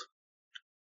 Sauce.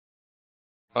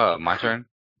 My turn.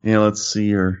 Yeah, let's see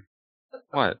your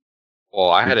What? Well,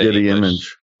 I had an giddy English.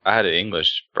 image. I had an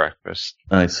English breakfast.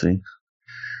 I see.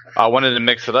 I wanted to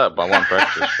mix it up. I want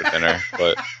breakfast for dinner,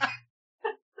 but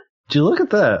Did you look at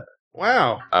that?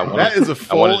 Wow. I wanted- That is a I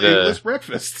full wanted to- English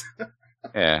breakfast.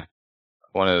 yeah,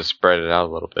 I wanted to spread it out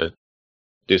a little bit,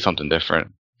 do something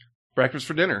different. Breakfast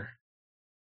for dinner.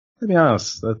 To be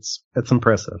honest, that's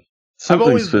impressive. I've Something's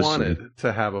always fishy. wanted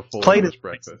to have a full Plate English is-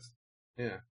 breakfast.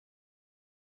 Yeah.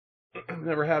 I've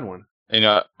never had one.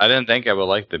 I didn't think I would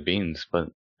like the beans, but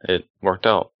it worked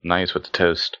out nice with the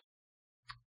toast.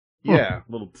 Yeah,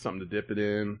 a little something to dip it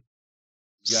in.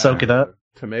 Soak it up.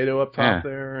 Tomato up top Yeah.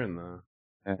 there, and the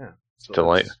Yeah.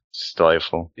 So It's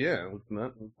delightful. Yeah, it's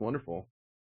wonderful.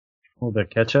 A little bit of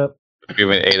ketchup. We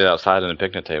even ate it outside on a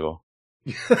picnic table.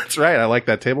 That's right. I like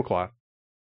that tablecloth.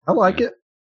 I like it.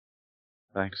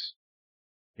 Thanks.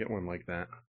 Get one like that.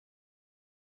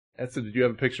 Esther, did you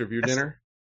have a picture of your dinner?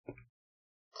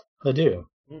 I do.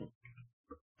 Hmm.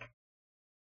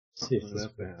 See if What this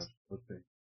does that have? Let's see.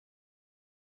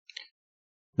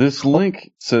 This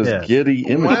link says Yeah. Getty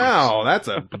Images. Wow, that's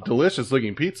a delicious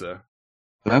looking pizza.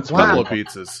 That's Couple wow. of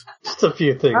pizzas. just a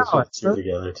few things Wow, we threw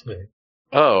together today.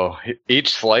 Oh,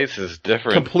 each slice is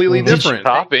different. Completely different.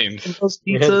 Toppings. Those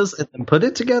pizzas and then put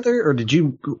it together, or did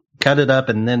you cut it up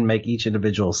and then make each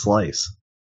individual slice?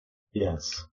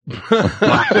 Yes. That's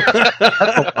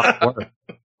a lot of work.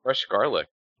 Fresh garlic.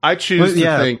 I choose Well,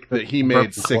 yeah, to think that he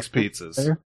made purple 6 pizzas.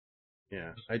 there.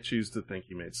 Yeah, I choose to think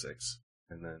he made 6.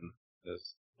 And then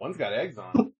This. one's got eggs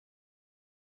on it.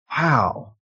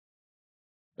 Wow.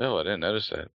 Oh, I didn't notice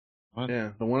that. What?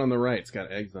 Yeah, the one on the right's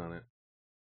got eggs on it.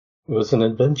 It was an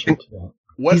adventure today.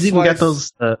 What He's slice, even got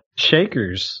those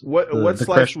shakers. What the slice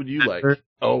crushed would you like? pepper.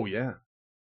 Oh yeah.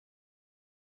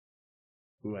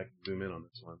 Ooh, I can zoom in on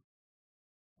this one.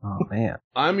 Oh man.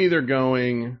 I'm either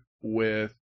going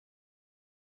with.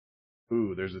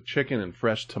 Ooh, there's a chicken and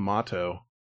fresh tomato.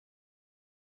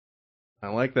 I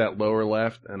like that lower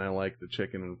left, and I like the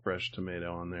chicken and fresh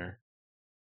tomato on there.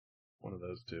 One of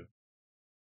those two.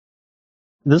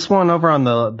 This one over on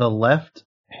the left,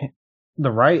 the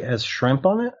right has shrimp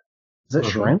on it. Is it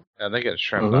Mhm. shrimp? I think it's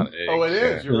shrimp, Mhm. not eggs. Oh, it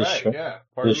is. Yeah. You're It is right. shrimp. Yeah. It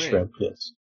Pardon is me. shrimp,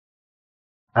 yes.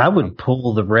 I would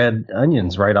pull the red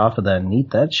onions right off of that and eat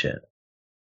that shit.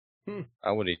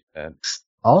 I would eat that.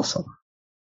 Awesome.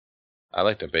 I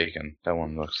like the bacon. That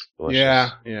one looks delicious.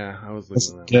 Yeah. I was That's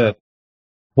looking at that. good.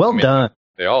 Well I mean- done.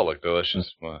 They all look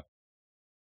delicious, but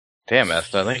damn,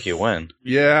 Esther, I think you win.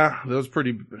 Yeah, that was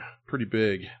pretty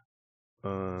big.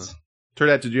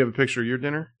 Turdette, did you have a picture of your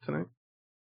dinner tonight?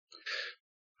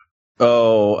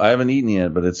 Oh, I haven't eaten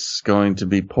yet, but it's going to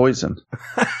be poison.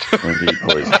 I'm going to eat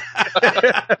poison.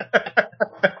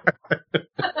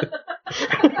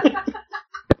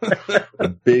 A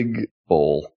big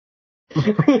bowl.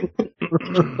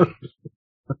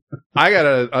 I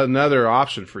got another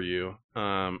option for you.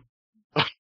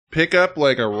 Pick up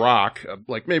like a rock,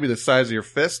 like maybe the size of your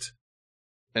fist,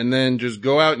 and then just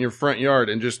go out in your front yard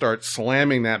and just start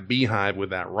slamming that beehive with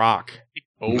that rock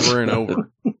over and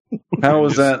over. How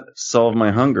does that solve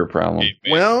my hunger problem?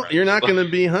 Well, you're not going to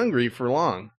be hungry for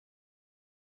long.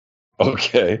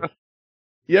 Okay.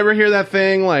 You ever hear that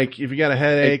thing, like, if you got a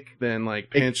headache, then, like,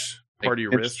 pinch part of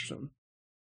your wrist or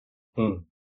something?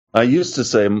 I used to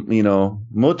say,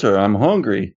 Mutter, I'm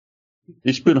hungry.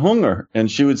 Ich bin Hunger.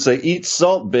 And she would say, eat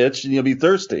salt, bitch, and you'll be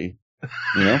thirsty.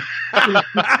 You know?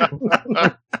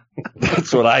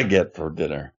 That's what I get for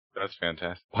dinner. That's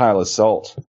fantastic. Pile of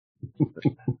salt.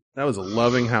 That was a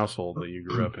loving household that you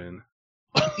grew up in.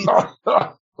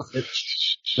 I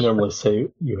normally say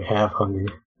you have hunger.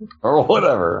 Or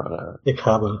whatever.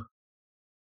 Ikaba.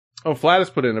 Oh, Flatus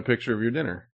put in a picture of your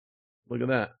dinner. Look at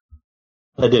that.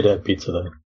 I did have pizza though.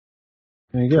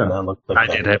 There you go. And that looked like I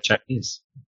that. did have Chinese.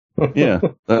 Yeah,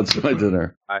 that's my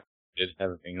dinner. Did have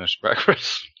an English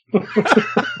breakfast.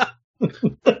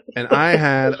 And I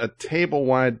had a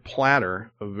table-wide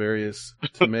platter of various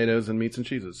tomatoes and meats and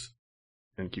cheeses.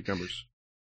 And cucumbers.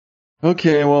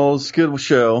 Okay, well, it's a good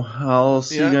show. I'll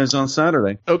see you guys on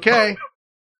Saturday. Okay.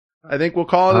 I think we'll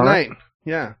call it a All right. night.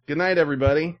 Yeah. Good night,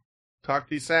 everybody. Talk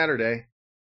to you Saturday.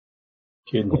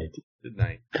 Good night. Good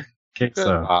night. Okay,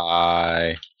 so.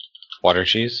 Bye. Water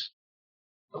cheese?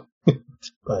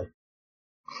 Bye.